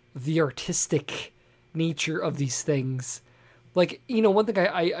evaluating the artistic nature of these things. Like, you know, one thing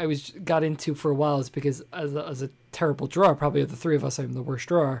I got into for a while is because as a terrible drawer, probably of the three of us, I'm the worst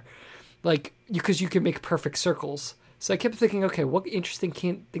drawer. Like, because you can make perfect circles. So I kept thinking, okay, what interesting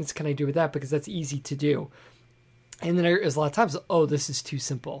things can I do with that? Because that's easy to do. And then there's a lot of times, oh, this is too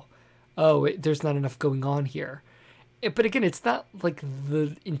simple. Oh, there's not enough going on here. But again, it's not like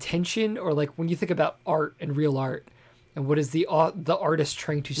the intention, or like when you think about art and real art, and what is the artist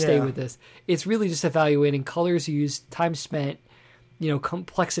trying to stay with this? It's really just evaluating colors used, time spent, you know,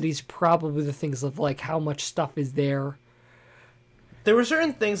 complexities, probably the things of like how much stuff is there. There were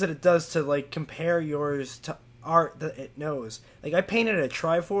certain things that it does to like compare yours to art that it knows. Like, I painted a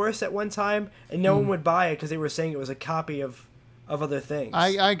Triforce at one time, and no one would buy it because they were saying it was a copy of other things.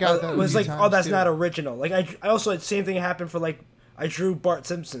 I got that. It was like, oh, that's not original. Like, I also, the same thing happened for like, I drew Bart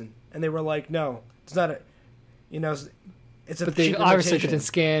Simpson, and they were like, no, it's not a, you know, it's a. But they obviously didn't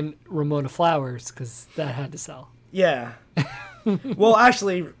scan Ramona Flowers because that had to sell. Yeah. Well,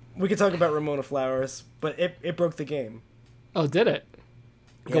 actually, we could talk about Ramona Flowers, but it broke the game. Oh, did it?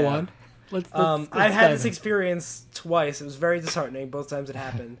 Go on. Let's I had this experience twice. It was very disheartening both times it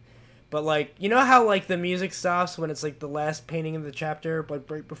happened. But like, you know how like the music stops when it's like the last painting in the chapter, but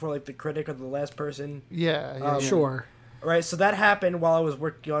right before like the critic or the last person? Yeah. Sure. Right. So that happened while I was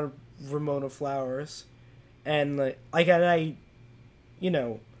working on Ramona Flowers, and I, you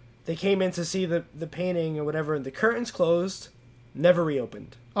know, they came in to see the painting or whatever, and the curtains closed, never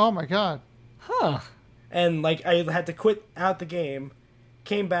reopened. Oh my God. Huh. And like, I had to quit out the game,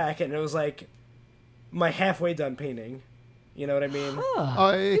 came back, and it was like my halfway done painting. You know what I mean? Huh. Oh,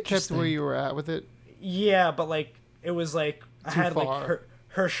 it kept where you were at with it? Yeah, but like, it was like, I had far. like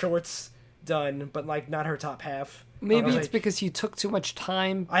her shorts done, but like not her top half. Maybe it's like, because you took too much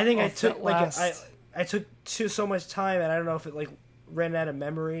time. I think I took last... I took so much time, and I don't know if it like ran out of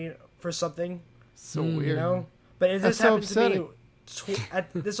memory for something. So weird. You know? But it That's just so happened to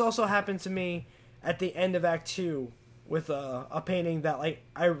me. This also happened to me at the end of Act 2 with a painting that like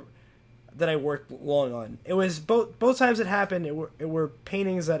I worked long on. It was both times it happened. It were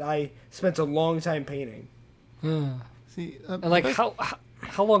paintings that I spent a long time painting. See, and like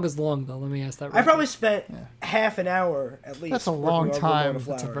how long is long though? Let me ask that. I probably spent half an hour at least. That's a long time.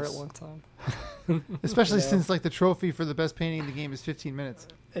 That's a very long time. Especially since like the trophy for the best painting in the game is 15 minutes.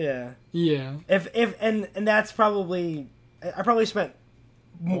 Yeah. Yeah. And that's probably, I probably spent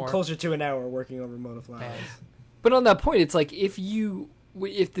closer to an hour working on Ramona Flowers. But on that point, it's like if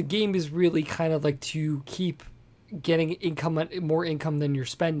the game is really kind of like to keep getting more income than you're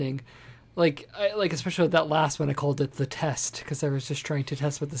spending, like especially with that last one, I called it the test because I was just trying to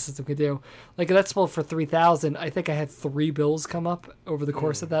test what the system could do. Like that's sold for $3,000. I think I had 3 bills come up over the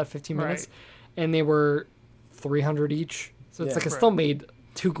course of that 15 minutes, and they were $300 each. So it's like I still made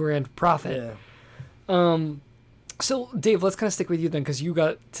 $2,000 profit. Yeah. So Dave, let's kind of stick with you then because you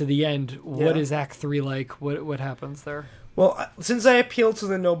got to the end. What is Act 3 like? What happens there? Well, since I appealed to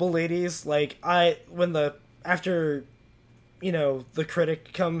the noble ladies, like after, you know, the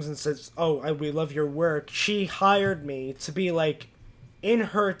critic comes and says, "Oh, we love your work," she hired me to be like in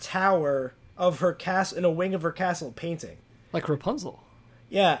her tower of her castle, in a wing of her castle, painting like Rapunzel.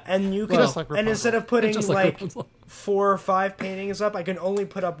 Yeah, and you can and instead of putting like 4 or 5 paintings up, I can only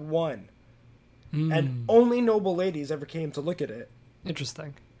put up 1. And only noble ladies ever came to look at it.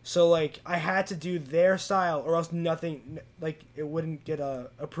 Interesting. So, like, I had to do their style, or else nothing, like, it wouldn't get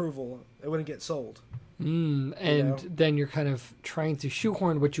approval. It wouldn't get sold. Then you're kind of trying to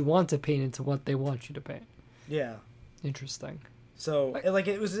shoehorn what you want to paint into what they want you to paint. Yeah. Interesting. So,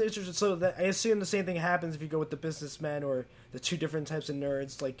 it was interesting. So, I assume the same thing happens if you go with the businessmen or the 2 different types of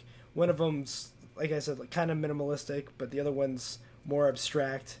nerds. Like, one of them's, like I said, like, kind of minimalistic, but the other one's more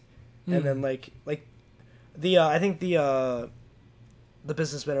abstract. And then, I think the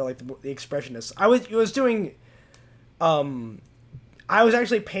businessmen are like the expressionists. I was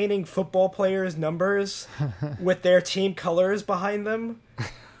actually painting football players' numbers with their team colors behind them,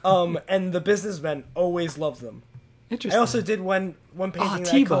 and the businessmen always loved them. Interesting. I also did one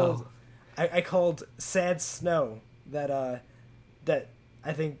painting that I called "Sad Snow." That that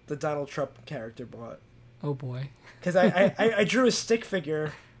I think the Donald Trump character bought. Oh boy. Because I drew a stick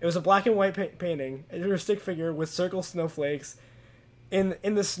figure. It was a black and white painting. I drew a stick figure with circle snowflakes in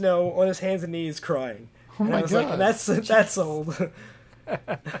the snow on his hands and knees crying. Oh my god! Like, that's sold.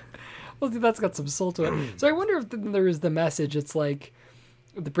 Well, that's got some soul to it. So I wonder if there is the message. It's like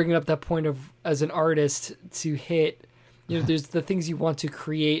bringing up that point of, as an artist, to hit, there's the things you want to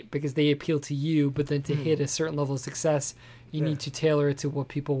create because they appeal to you, but then to hit a certain level of success, you need to tailor it to what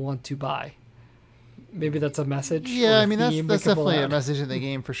people want to buy. Maybe that's a message. Yeah, I mean, that's definitely a message in the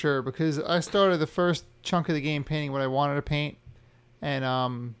game for sure, because I started the first chunk of the game painting what I wanted to paint,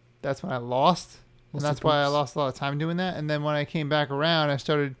 and that's when I lost. And that's why I lost a lot of time doing that. And then when I came back around, I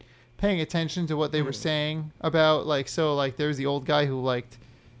started paying attention to what they were saying about, there's the old guy who liked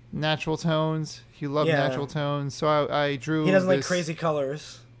natural tones. He loved natural tones. So I drew. He doesn't like crazy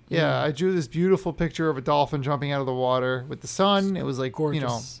colors. Yeah, I drew this beautiful picture of a dolphin jumping out of the water with the sun. It was like,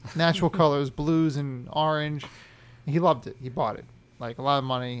 gorgeous. Natural colors, blues and orange. He loved it. He bought it. Like, a lot of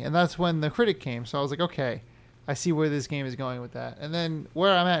money. And that's when the critic came. So I was like, okay, I see where this game is going with that. And then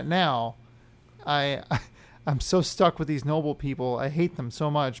where I'm at now, I'm so stuck with these noble people. I hate them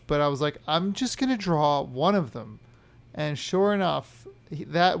so much. But I was like, I'm just going to draw one of them. And sure enough,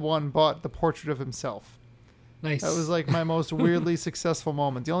 that one bought the portrait of himself. Nice. That was like my most weirdly successful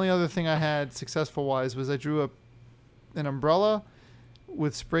moment. The only other thing I had successful-wise was I drew an umbrella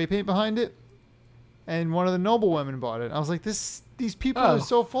with spray paint behind it, and one of the noble women bought it. I was like, these people are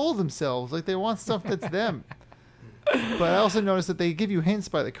so full of themselves. Like, they want stuff that's them. But I also noticed that they give you hints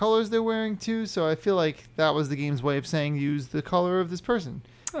by the colors they're wearing, too, so I feel like that was the game's way of saying use the color of this person.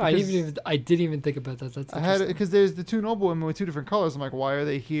 I didn't even think about that. That's because there's the two noble women with two different colors. I'm like, why are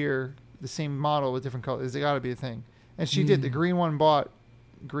they here? The same model with different colors. They got to be a thing. And she did. The green one bought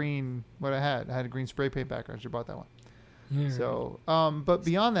green. What I had a green spray paint background. She bought that one. Yeah. So, but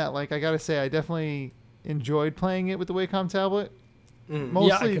beyond that, like, I got to say, I definitely enjoyed playing it with the Wacom tablet.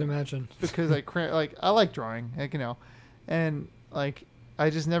 Mostly, I can imagine, because I like drawing, and like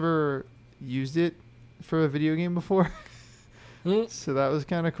I just never used it for a video game before. So that was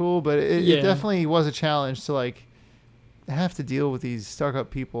kind of cool. But it definitely was a challenge to like. I have to deal with these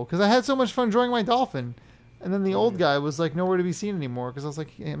stuck-up people because I had so much fun drawing my dolphin, and then the old guy was like nowhere to be seen anymore because I was like,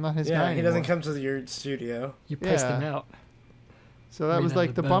 hey, I'm not his guy anymore. He doesn't come to your studio. You pissed him out. So that was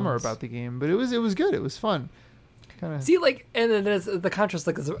like the bummer about the game, but it was good. It was fun. See, like, and then as the contrast,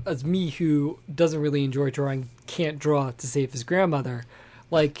 like as me who doesn't really enjoy drawing, can't draw to save his grandmother,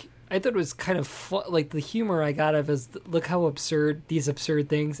 like. I thought it was kind of fun, like the humor I got of is look how absurd these absurd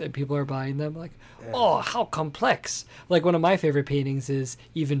things and people are buying them. Like, oh, how complex! Like one of my favorite paintings is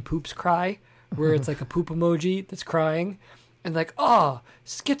Even Poops Cry, where it's like a poop emoji that's crying, and like, oh,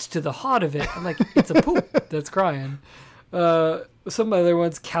 gets to the heart of it. I'm like, it's a poop that's crying. Some other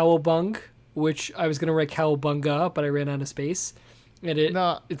ones, Cowabung, which I was gonna write Cowabunga, but I ran out of space, and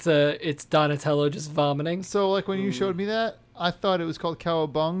it's Donatello just vomiting. So like when you showed me that. I thought it was called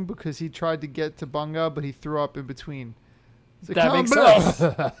Cowabung because he tried to get to Bunga, but he threw up in between. Like, that makes sense.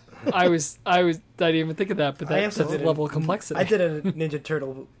 I didn't even think of that, but that's the level of complexity. I did a Ninja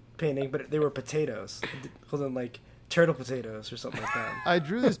Turtle painting, but they were potatoes. It wasn't like turtle potatoes or something like that. I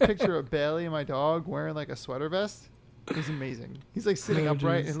drew this picture of Bailey, my dog, wearing like a sweater vest. It's amazing. He's like sitting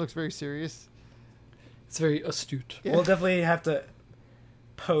upright and looks very serious. It's very astute. Yeah. We'll definitely have to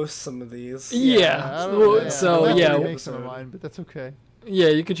post some of these. Yeah. Make some of mine, but that's okay. Yeah,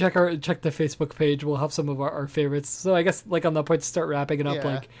 you can check the Facebook page. We'll have some of our favorites. So I guess like on that point to start wrapping it up,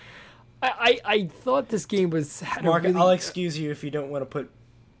 like I thought this game had Mark, I'll excuse you if you don't want to put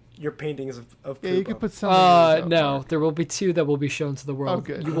your paintings of Poop you can put some. No, there will be two that will be shown to the world. Oh,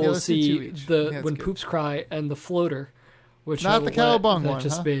 good. You will see when Poops Cry and the floater, which not the Cowabung one.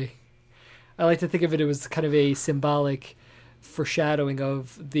 Just be. I like to think of it as kind of a symbolic foreshadowing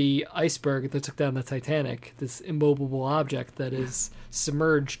of the iceberg that took down the Titanic, this immovable object that is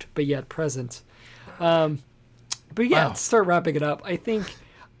submerged but yet present. But yeah, to start wrapping it up,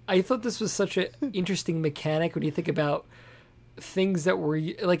 I thought this was such an interesting mechanic when you think about things that were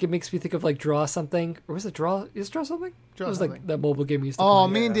like, it makes me think of like Draw Something, or was it Draw Something? Draw it was Something. Like that mobile game we used to play.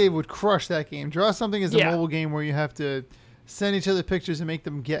 Me and Dave would crush that game. Draw Something is a mobile game where you have to send each other pictures and make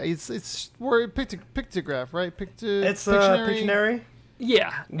them get. It's word pictograph, right? It's Pictionary.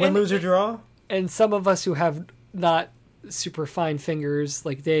 Yeah, Win, lose, or draw. And some of us who have not super fine fingers,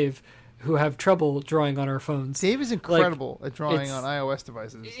 like Dave, who have trouble drawing on our phones. Dave is incredible at drawing on iOS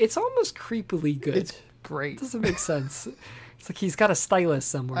devices. It's almost creepily good. It's great. It doesn't make sense. It's like he's got a stylus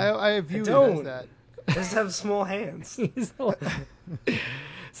somewhere. I view it as that. Just have small hands.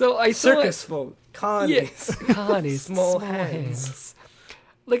 So I circus folk, Connie's, small hands.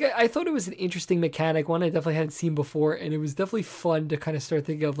 Like I thought it was an interesting mechanic, one I definitely hadn't seen before, and it was definitely fun to kind of start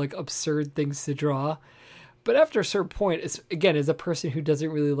thinking of like absurd things to draw. But after a certain point, it's again, as a person who doesn't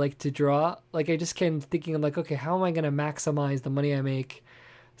really like to draw, like I just came thinking, I'm like, okay, how am I going to maximize the money I make?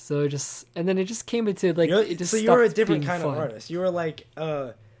 So and then it just came into like, it just. So you were a different kind of artist. You were like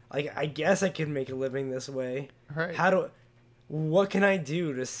I guess I can make a living this way. Right. What can I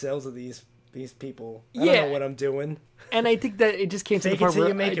do to sell to these people? I don't know what I'm doing. And I think that it just came to the part where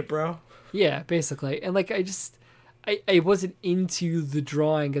you make it, bro. Yeah, basically. And like I wasn't into the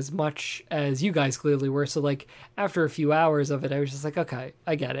drawing as much as you guys clearly were. So like after a few hours of it, I was just like, okay,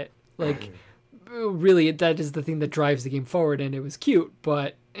 I get it. Like really, that is the thing that drives the game forward, and it was cute,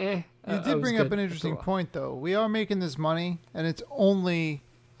 but You did bring up an interesting point, though. We are making this money, and it's only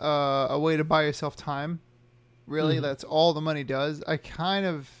a way to buy yourself time. Really, that's all the money does. I kind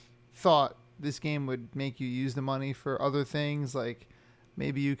of thought this game would make you use the money for other things, like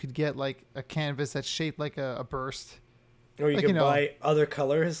maybe you could get like a canvas that's shaped like a burst, or you could buy other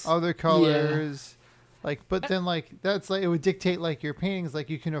colors. Yeah. Like, but then like that's like it would dictate like your paintings, like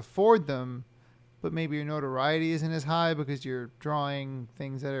you can afford them, but maybe your notoriety isn't as high because you're drawing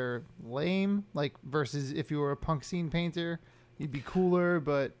things that are lame. Like versus if you were a punk scene painter, you'd be cooler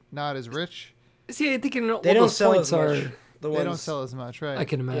but not as rich. See, I think they don't sell as much. They don't sell as much, right? I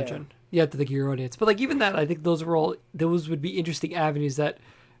can imagine. Yeah. You have to think of your audience, but like even that, I think those would be interesting avenues that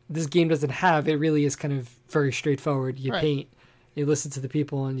this game doesn't have. It really is kind of very straightforward. You paint, you listen to the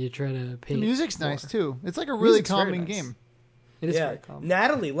people, and you try to paint. The music's nice too. It's like a really calming game. It is very calming.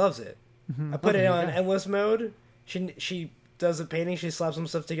 Natalie loves it. I put it on endless mode. She does a painting. She slaps some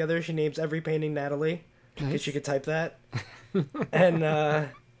stuff together. She names every painting Natalie because she could type that, and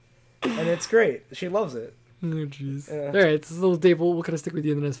it's great. She loves it. Oh jeez. All right, it's a little Dave. We'll kind of stick with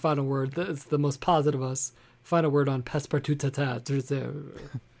you in this final word. It's the most positive of us. Final word on Passepartout.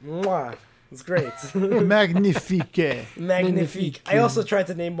 Mwah. It's great. Magnifique. Magnifique. I also tried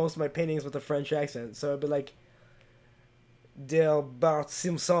to name most of my paintings with a French accent, so it'd be like Del Bart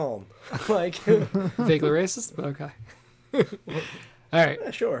Simpson. Like vaguely racist, but okay. All right. Yeah,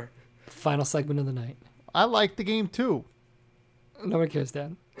 sure. Final segment of the night. I like the game too. No one cares,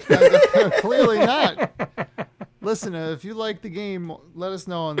 Dan. Clearly not. Listen, if you like the game, let us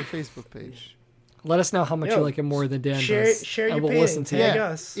know on the Facebook page. Let us know how much you like it more than Dan does. Share your paintings. Tag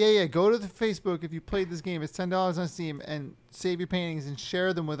us. Yeah. Go to the Facebook if you played this game. It's $10 on Steam, and save your paintings and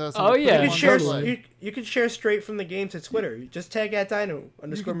share them with us. Oh yeah, you can share straight from the game to Twitter. You just tag at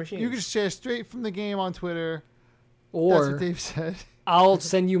Dino_Machines. You can share straight from the game on Twitter. Or that's what Dave said. I'll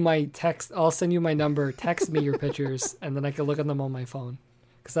send you my text. I'll send you my number. Text me your pictures, and then I can look at them on my phone.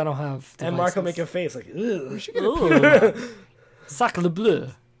 Because I don't have devices. And Mark will make a face like, ugh. We should get a Sacre bleu.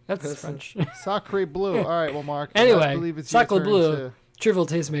 That's French. Sacre bleu. All right, well, Mark. Anyway, Sacre bleu. Trivial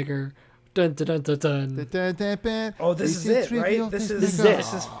Tastemaker. Dun dun dun dun dun. Dun, dun, dun. Oh, this is it, right? This is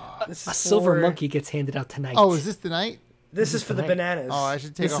a silver monkey gets handed out tonight. Oh, is this the night? This is for the bananas. Oh, I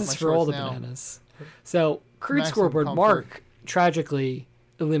should take off my shorts now. This is for all the bananas. So, Crude Scoreboard, comfort. Mark tragically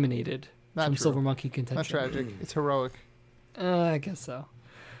eliminated from Silver Monkey contention. Not tragic. It's heroic. I guess so.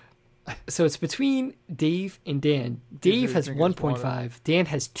 So it's between Dave and Dan. Dave has 1.5. Dan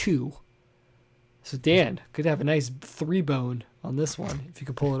has 2. So Dan could have a nice 3 bone on this one if you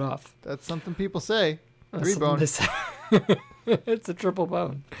could pull it off. That's something people say. 3 bone. It's a triple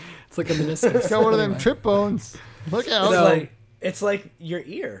bone. It's like a meniscus. It's got one of them trip bones. Look out. It's like your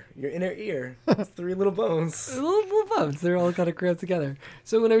inner ear. It's 3 little bones. Little bones. They're all kind of crammed together.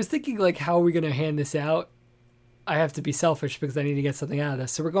 So when I was thinking, like, how are we going to hand this out? I have to be selfish because I need to get something out of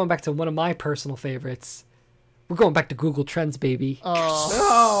this. So we're going back to one of my personal favorites. We're going back to Google Trends, baby.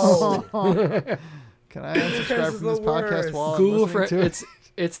 Oh. No. Can I unsubscribe from this podcast while Google I'm listening to it?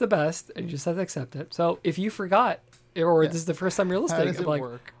 It's the best, and you just have to accept it. So if you forgot, or this is the first time you're listening, how does it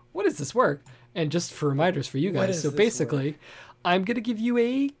work? What does this work? And just for reminders for you guys. So basically, I'm going to give you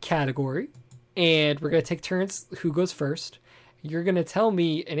a category, and we're going to take turns who goes first. You're going to tell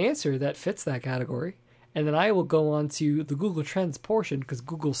me an answer that fits that category. And then I will go on to the Google Trends portion because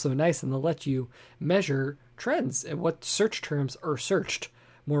Google's so nice and they'll let you measure trends and what search terms are searched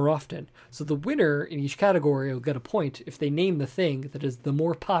more often. So the winner in each category will get a point if they name the thing that is the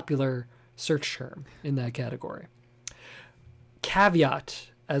more popular search term in that category.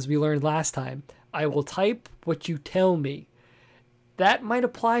 Caveat, as we learned last time, I will type what you tell me. That might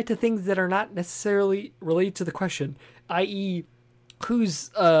apply to things that are not necessarily related to the question, i.e.,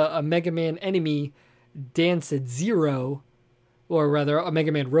 who's a Mega Man enemy. Dan said 0, or rather a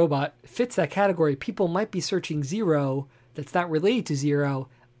Mega Man robot fits that category. People might be searching 0 that's not related to 0.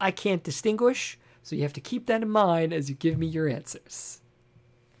 I can't distinguish, so you have to keep that in mind as you give me your answers.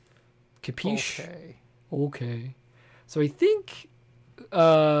 Capiche? Okay. So I think,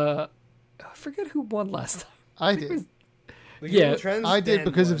 I forget who won last time. I did. Yeah, I did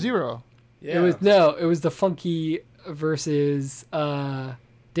because of Zero. Yeah. It was the Funky versus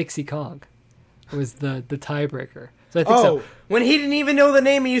Dixie Kong. It was the tiebreaker. So I think so. When he didn't even know the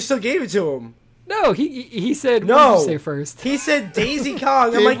name and you still gave it to him. No, he said, no. What did you say first? He said Daisy Kong.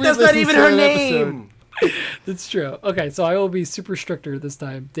 I'm Dave like, that's not even her name. That's true. Okay, so I will be super stricter this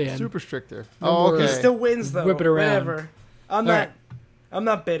time, Dan. Super stricter. Oh, okay. He still wins though. Whip it around. Whatever. right. I'm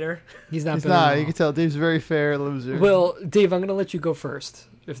not bitter. He's not. He's bitter at not. all. You can tell Dave's a very fair loser. Well, Dave, I'm going to let you go first,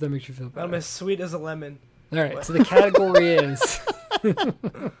 if that makes you feel better. I'm as sweet as a lemon. All right, so the category is...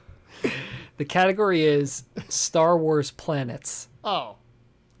 the category is Star Wars planets. Oh.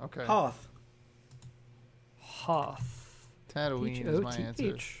 Okay. Hoth. Tatooine is my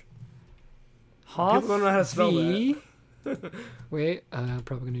answer. Hoth. People don't know how to spell that. Wait, I'm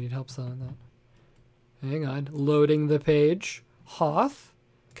probably going to need help spelling that. Hang on. Loading the page. Hoth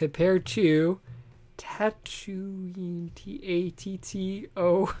compared to Tatooine.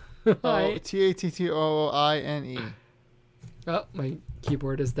 T-A-T-T-O. Oh, Tattoine. Oh, my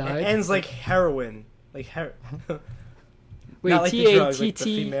keyboard has died. It ends like heroin. Like Wait, not like the drug, like the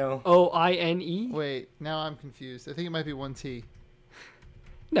female. Tattoine? Wait, now I'm confused. I think it might be one T.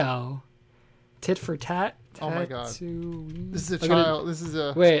 No. Tit for tat. Oh my god. Tatooine. This is a child. This is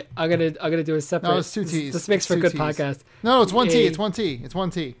a. Wait, I'm gonna do a separate. No, it's two T's. This makes for a good podcast. No, it's one T. It's one T. It's one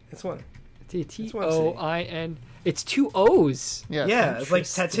T. It's one. T-T-O-I-N. It's two O's. Yes. Yeah, it's like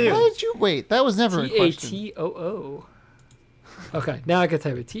tattoo. Why did you wait? That was never a question. T-A-T-O-O. Okay, now I can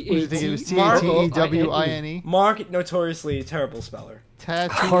type it. T-A-T-E-W-I-N-E. Mark, notoriously terrible speller. Tatooine.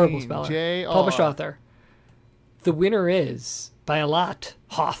 Horrible speller. J-R. Published author. The winner is, by a lot,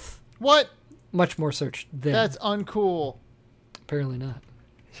 Hoth. What? Much more searched than. That's uncool. Apparently not.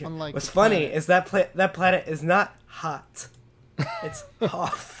 Unlike What's funny is that that planet is not hot. It's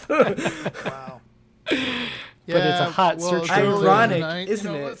Hoth. Wow. But it's a hot search term. Ironic,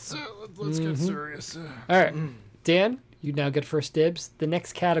 isn't it? Let's get serious. All right, Dan, you now get first dibs. The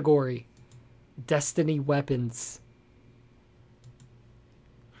next category, Destiny weapons.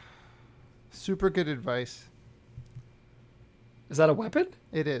 Super good advice. Is that a weapon?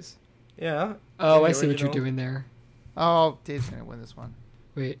 It is. Yeah. Oh, I see what you're doing there. Oh, Dave's gonna win this one.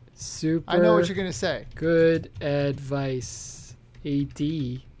 Wait, super. I know what you're gonna say. Good advice.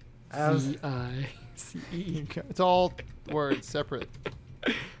 A-D-V-I-C-E. It's all words, separate.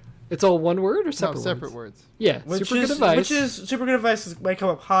 It's all one word or separate? No, separate words. Yeah, super good advice. Which is super good advice might come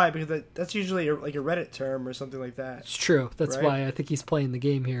up high because that's usually like a Reddit term or something like that. It's true. That's right? why I think he's playing the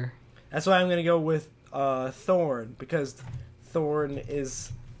game here. That's why I'm gonna go with Thorn because Thorn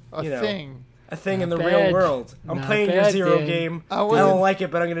is A thing. A thing Not in the bad. real world. I'm Not playing your bad, Zero Dan. game. I I wasn't- don't like it,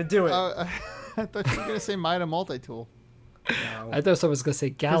 but I'm gonna do it. I thought you were gonna say Mida multi-tool. No. I thought someone was going to say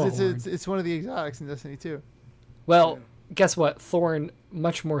Because Gallahorn. it's one of the exotics in Destiny 2. Well, guess what? Thorn,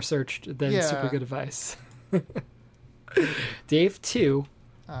 much more searched than Yeah. super good advice. Dave, 2.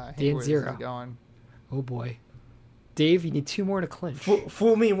 I hate Dan, where 0. This is going. Oh, boy. Dave, you need 2 more to clinch.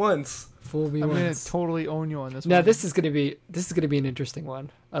 Fool me once. Fool me I'm gonna once. totally own you on this Now, one. this is going to be an interesting one.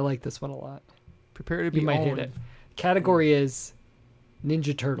 I like this one a lot. Prepare to be You might owned. hit it. Category is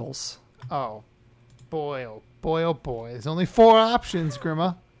Ninja Turtles. Oh, boy, oh boy, oh boy. There's only 4 options,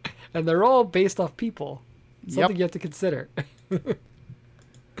 Grima. And they're all based off people. Something Yep. you have to consider. But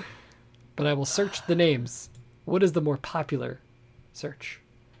I will search the names. What is the more popular search?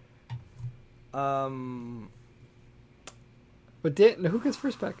 But who gets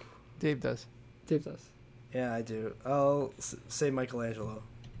first pick? Dave does. Dave does. Yeah, I do. I'll say Michelangelo.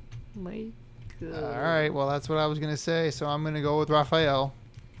 All right, well, that's what I was going to say, so I'm going to go with Raphael.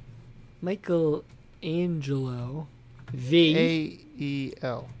 Michelangelo. V.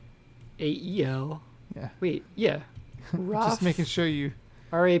 A-E-L. A-E-L. Yeah. Wait, yeah. Just making sure you...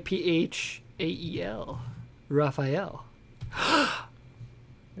 R-A-P-H-A-E-L. Raphael.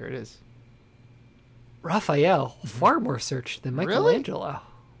 There it is. Raphael. Far more searched than Really? Michelangelo.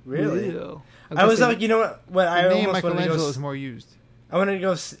 Really? Ew. I was like, you know what? I The name almost wanted to Michelangelo go. is more used. I wanted to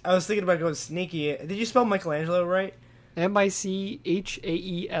go. I was thinking about going sneaky. Did you spell Michelangelo right?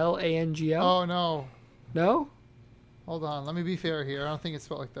 M-I-C-H-A-E-L-A-N-G-O. Oh, no. No? Hold on. Let me be fair here. I don't think it's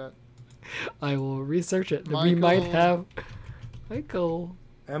spelled like that. I will research it. We Michael- might have Michael.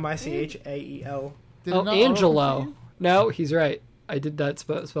 Michael. Did it Oh, not Angelo. autocomplete you? No, he's right. I did not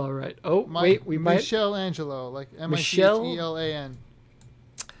spell it right. Oh, wait, we might. Michelle Angelo, like Michelle- M-I-C-H-E-L-A-N.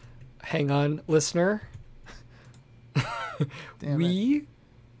 Hang on, listener. Damn We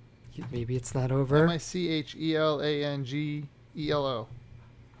maybe it's not over. MICHELANGELO.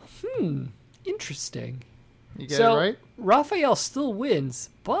 Interesting. You get it right? Raphael still wins,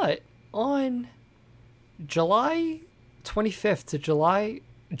 but on July 25th to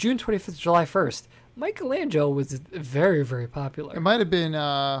June 25th to July 1st, Michelangelo was very, very popular. It might have been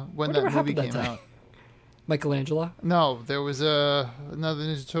when that movie came out. Michelangelo? No, there was another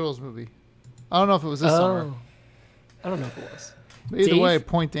Ninja Turtles movie. I don't know if it was this summer. I don't know if it was. But either way,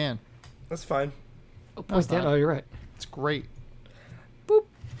 point Dan. That's fine. Oh, point Dan. Oh, you're right. It's great. Boop.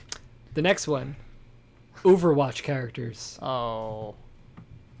 The next one. Overwatch characters. Oh,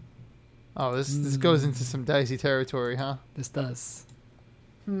 this goes into some dicey territory, huh? This does.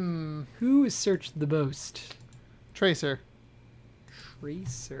 Who is searched the most? Tracer.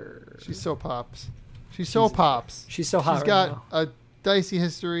 Tracer. She's so pops. She's so pops. She's so hot. She's got a dicey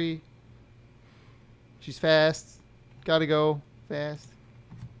history. She's fast. Gotta go fast.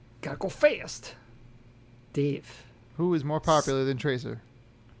 Gotta go fast. Dave. Who is more popular than Tracer?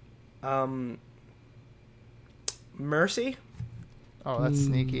 Mercy? Oh, that's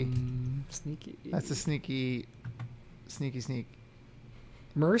sneaky. Sneaky. That's a sneak.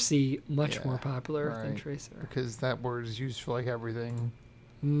 Mercy, much more popular than right. Tracer. Because that word is used for like everything.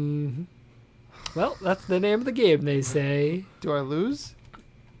 Mm-hmm. Well, that's the name of the game, they say. Do I lose?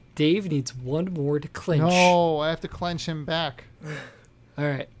 Dave needs one more to clinch. No, I have to clench him back. All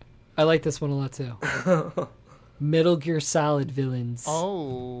right. I like this one a lot, too. Metal Gear Solid villains.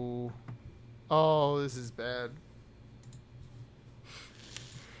 Oh, this is bad.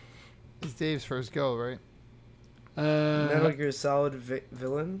 It's Dave's first go, right? Metal Gear Solid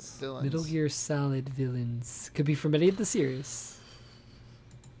villains? Metal Gear Solid villains. Could be from any of the series.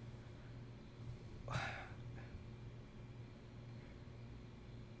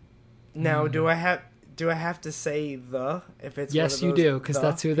 Now, do I have to say if it's yes, one of those, you do, because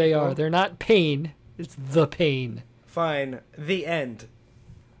that's who they are. They're not Pain. It's the Pain. Fine. The end.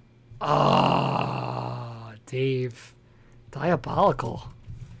 Ah, Dave. Diabolical.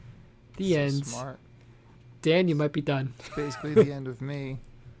 The end. Smart. Dan, you might be done. It's basically the end of me.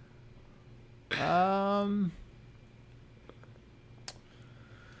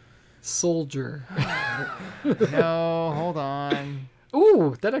 Soldier. No, hold on.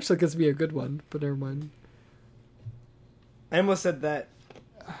 Ooh, that actually gives me a good one, but never mind. I almost said that.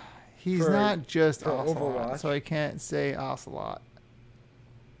 He's not just Ocelot, Overwatch. so I can't say Ocelot.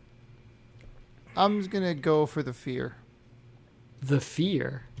 I'm just going to go for the fear. The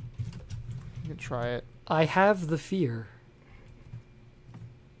Fear? You can try it. I have the fear.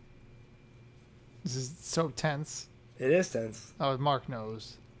 This is so tense. It is tense. Oh, Mark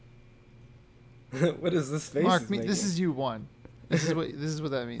knows. What is this face? Mark, this is you won. This is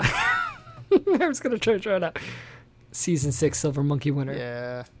what that means. I was going to try it out. Season 6 Silver Monkey winner.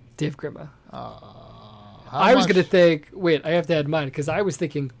 Yeah. Dave Grima. I was going to think... Wait, I have to add mine, because I was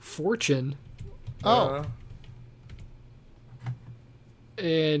thinking Fortune. Oh.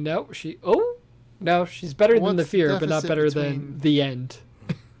 And no, no, she's better than the fear, but not better than the end.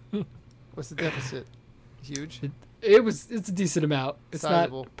 What's the deficit? Huge? It's a decent amount. It's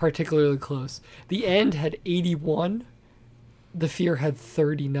sizable. Not particularly close. The end had 81. The fear had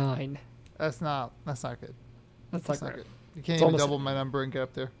 39. That's not good. That's not good. You can't even double my number and get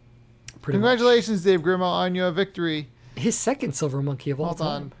up there. Congratulations, Dave Grima, on your victory. His second Silver Monkey of all time.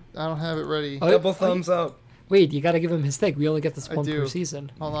 Hold on. I don't have it ready. Double thumbs up. Wait, you got to give him his thing. We only get this one per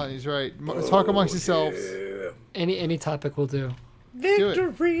season. Hold on, he's right. Talk amongst yourselves. Any topic will do.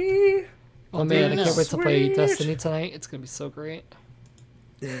 Victory! Oh man, I can't wait to play Destiny tonight. It's gonna be so great.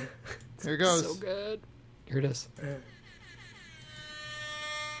 Here it goes. So good. Here it is.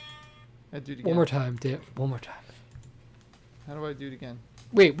 I do it again. One more time, Dan. One more time. How do I do it again?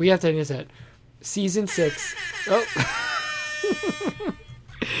 Wait, we have to end this at Season 6. Oh.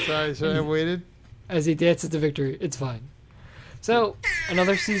 Sorry, I waited. As he dances to victory. It's fine. So,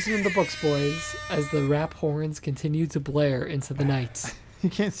 another season in the books, boys, as the rap horns continue to blare into the night. You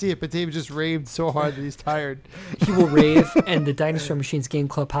can't see it, but David just raved so hard that he's tired. He will rave, and the Dinosaur Machines Game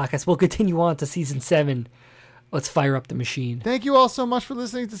Club podcast will continue on to Season 7. Let's fire up the machine. Thank you all so much for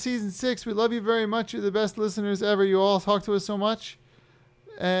listening to Season 6. We love you very much. You're the best listeners ever. You all talk to us so much.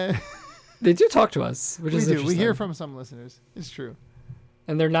 They do talk to us, which is interesting. We hear from some listeners. It's true.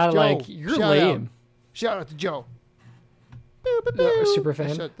 And they're not Joe, like, you're lame. Shout out to Joe. Super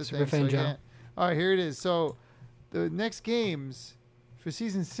fan. Super fan Joe. All right, here it is. So, the next games for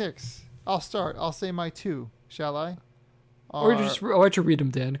Season 6, I'll start. I'll say my 2, shall I? Or just, why don't you read them,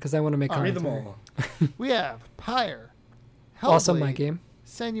 Dan? Because I want to make Read commentary. them all. We have Pyre, Hellblade, Awesome, my game.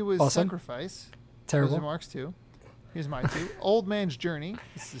 Senua's Awesome. Sacrifice. Terrible. Those are Mark's 2. Here's mine too. Old Man's Journey.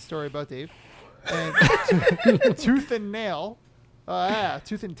 This is a story about Dave. And Tooth and Nail.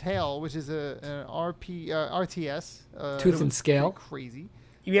 Tooth and Tail, which is an RTS. Tooth and Scale. Crazy.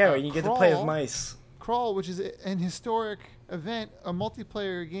 Yeah, you get to play as mice. Crawl, which is an historic event, a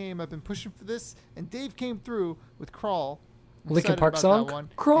multiplayer game. I've been pushing for this, and Dave came through with Crawl. Linkin Park song.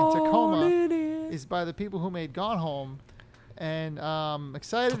 Crawl. And Tacoma is by the people who made Gone Home, and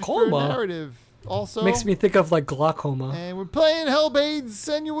excited for the narrative. Also makes me think of like glaucoma. And we're playing Hellblade's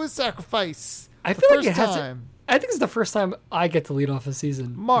Senua's Sacrifice. I feel like it has. I think it's the first time I get to lead off a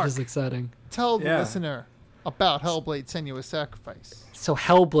season, Mark, which is exciting. Tell the listener about Hellblade: Senua's Sacrifice. So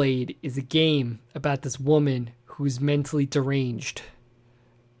Hellblade is a game about this woman who's mentally deranged.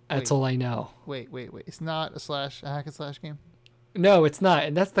 That's all I know. Wait. It's not a hack and slash game? No, it's not,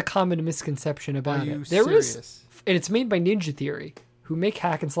 and that's the common misconception about it. There is, and it's made by Ninja Theory, who make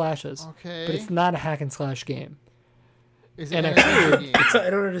hack and slashes. Okay. But it's not a hack and slash game. Is it an game? I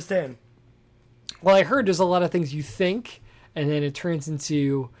don't understand. Well, I heard there's a lot of things you think, and then it turns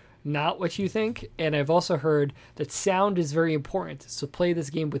into not what you think. And I've also heard that sound is very important, so play this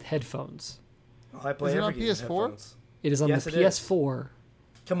game with headphones. Oh, I play every game with headphones. It is on the PS4.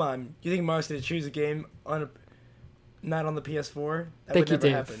 Come on, you think Mark's going to choose a game not on the PS4? That Thank would you,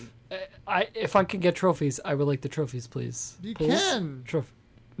 never Dave. happen. If I can get trophies, I would like the trophies, please. You can.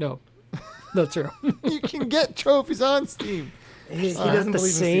 No, not true. You can get trophies on Steam. He doesn't the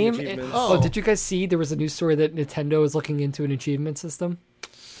believe same. in Steam achievements. Oh, did you guys see there was a news story that Nintendo is looking into an achievement system?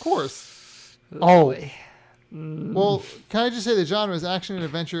 Of course. Oh. Well, can I just say the genre is action and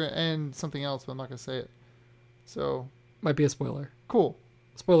adventure and something else, but I'm not going to say it. So. Might be a spoiler. Cool.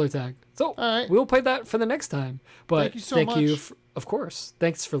 Spoiler tag. So, all right. We'll play that for the next time. But thank you so much. Of course.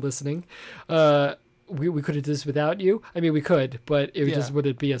 Thanks for listening. We could have done this without you. I mean, we could, but it just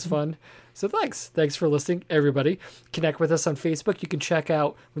wouldn't be as fun. So thanks for listening, everybody. Connect with us on Facebook. You can check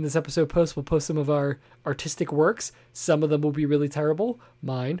out when this episode posts. We'll post some of our artistic works. Some of them will be really terrible.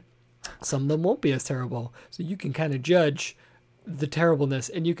 Mine. Some of them won't be as terrible. So you can kind of judge the terribleness,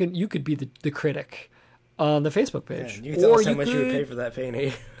 and you could be the critic on the Facebook page. Yeah, you can tell us how much you would pay for that,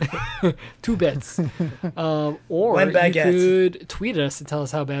 Fanny. 2 bits. Or you could tweet us and tell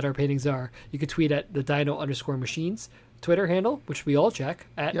us how bad our paintings are. You could tweet at the Dino_Machines Twitter handle, which we all check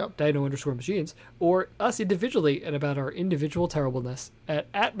at Dino_Machines, or us individually and about our individual terribleness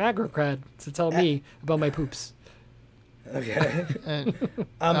at Magrocrad to tell me about my poops. Okay. And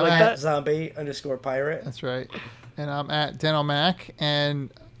I'm at zombie_pirate. That's right. And I'm at Denomac.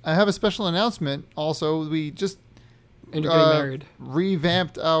 And I have a special announcement. Also, we just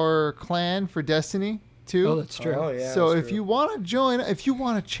revamped our clan for Destiny 2. Oh, that's true. Oh, yeah, so if you want to join, if you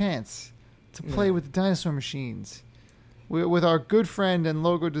want a chance to play with the Dinosaur Machines, with our good friend and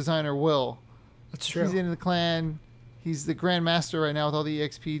logo designer Will. That's true. He's in the clan. He's the Grand Master right now with all the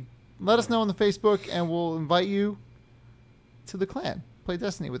EXP. Let us know on the Facebook, and we'll invite to the clan. Play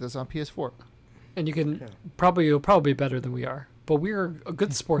Destiny with us on PS4. And you can you'll probably be better than we are, but we're a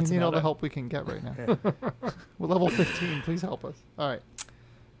good sports. We need all the help we can get right now. We're level 15. Please help us. All right.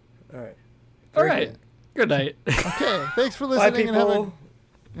 All right. Good night. Okay. Thanks for listening. Bye, people.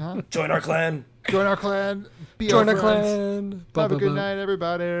 And join our clan. Join our clan. Be Join our clan. Have a good night,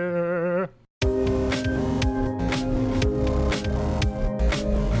 everybody.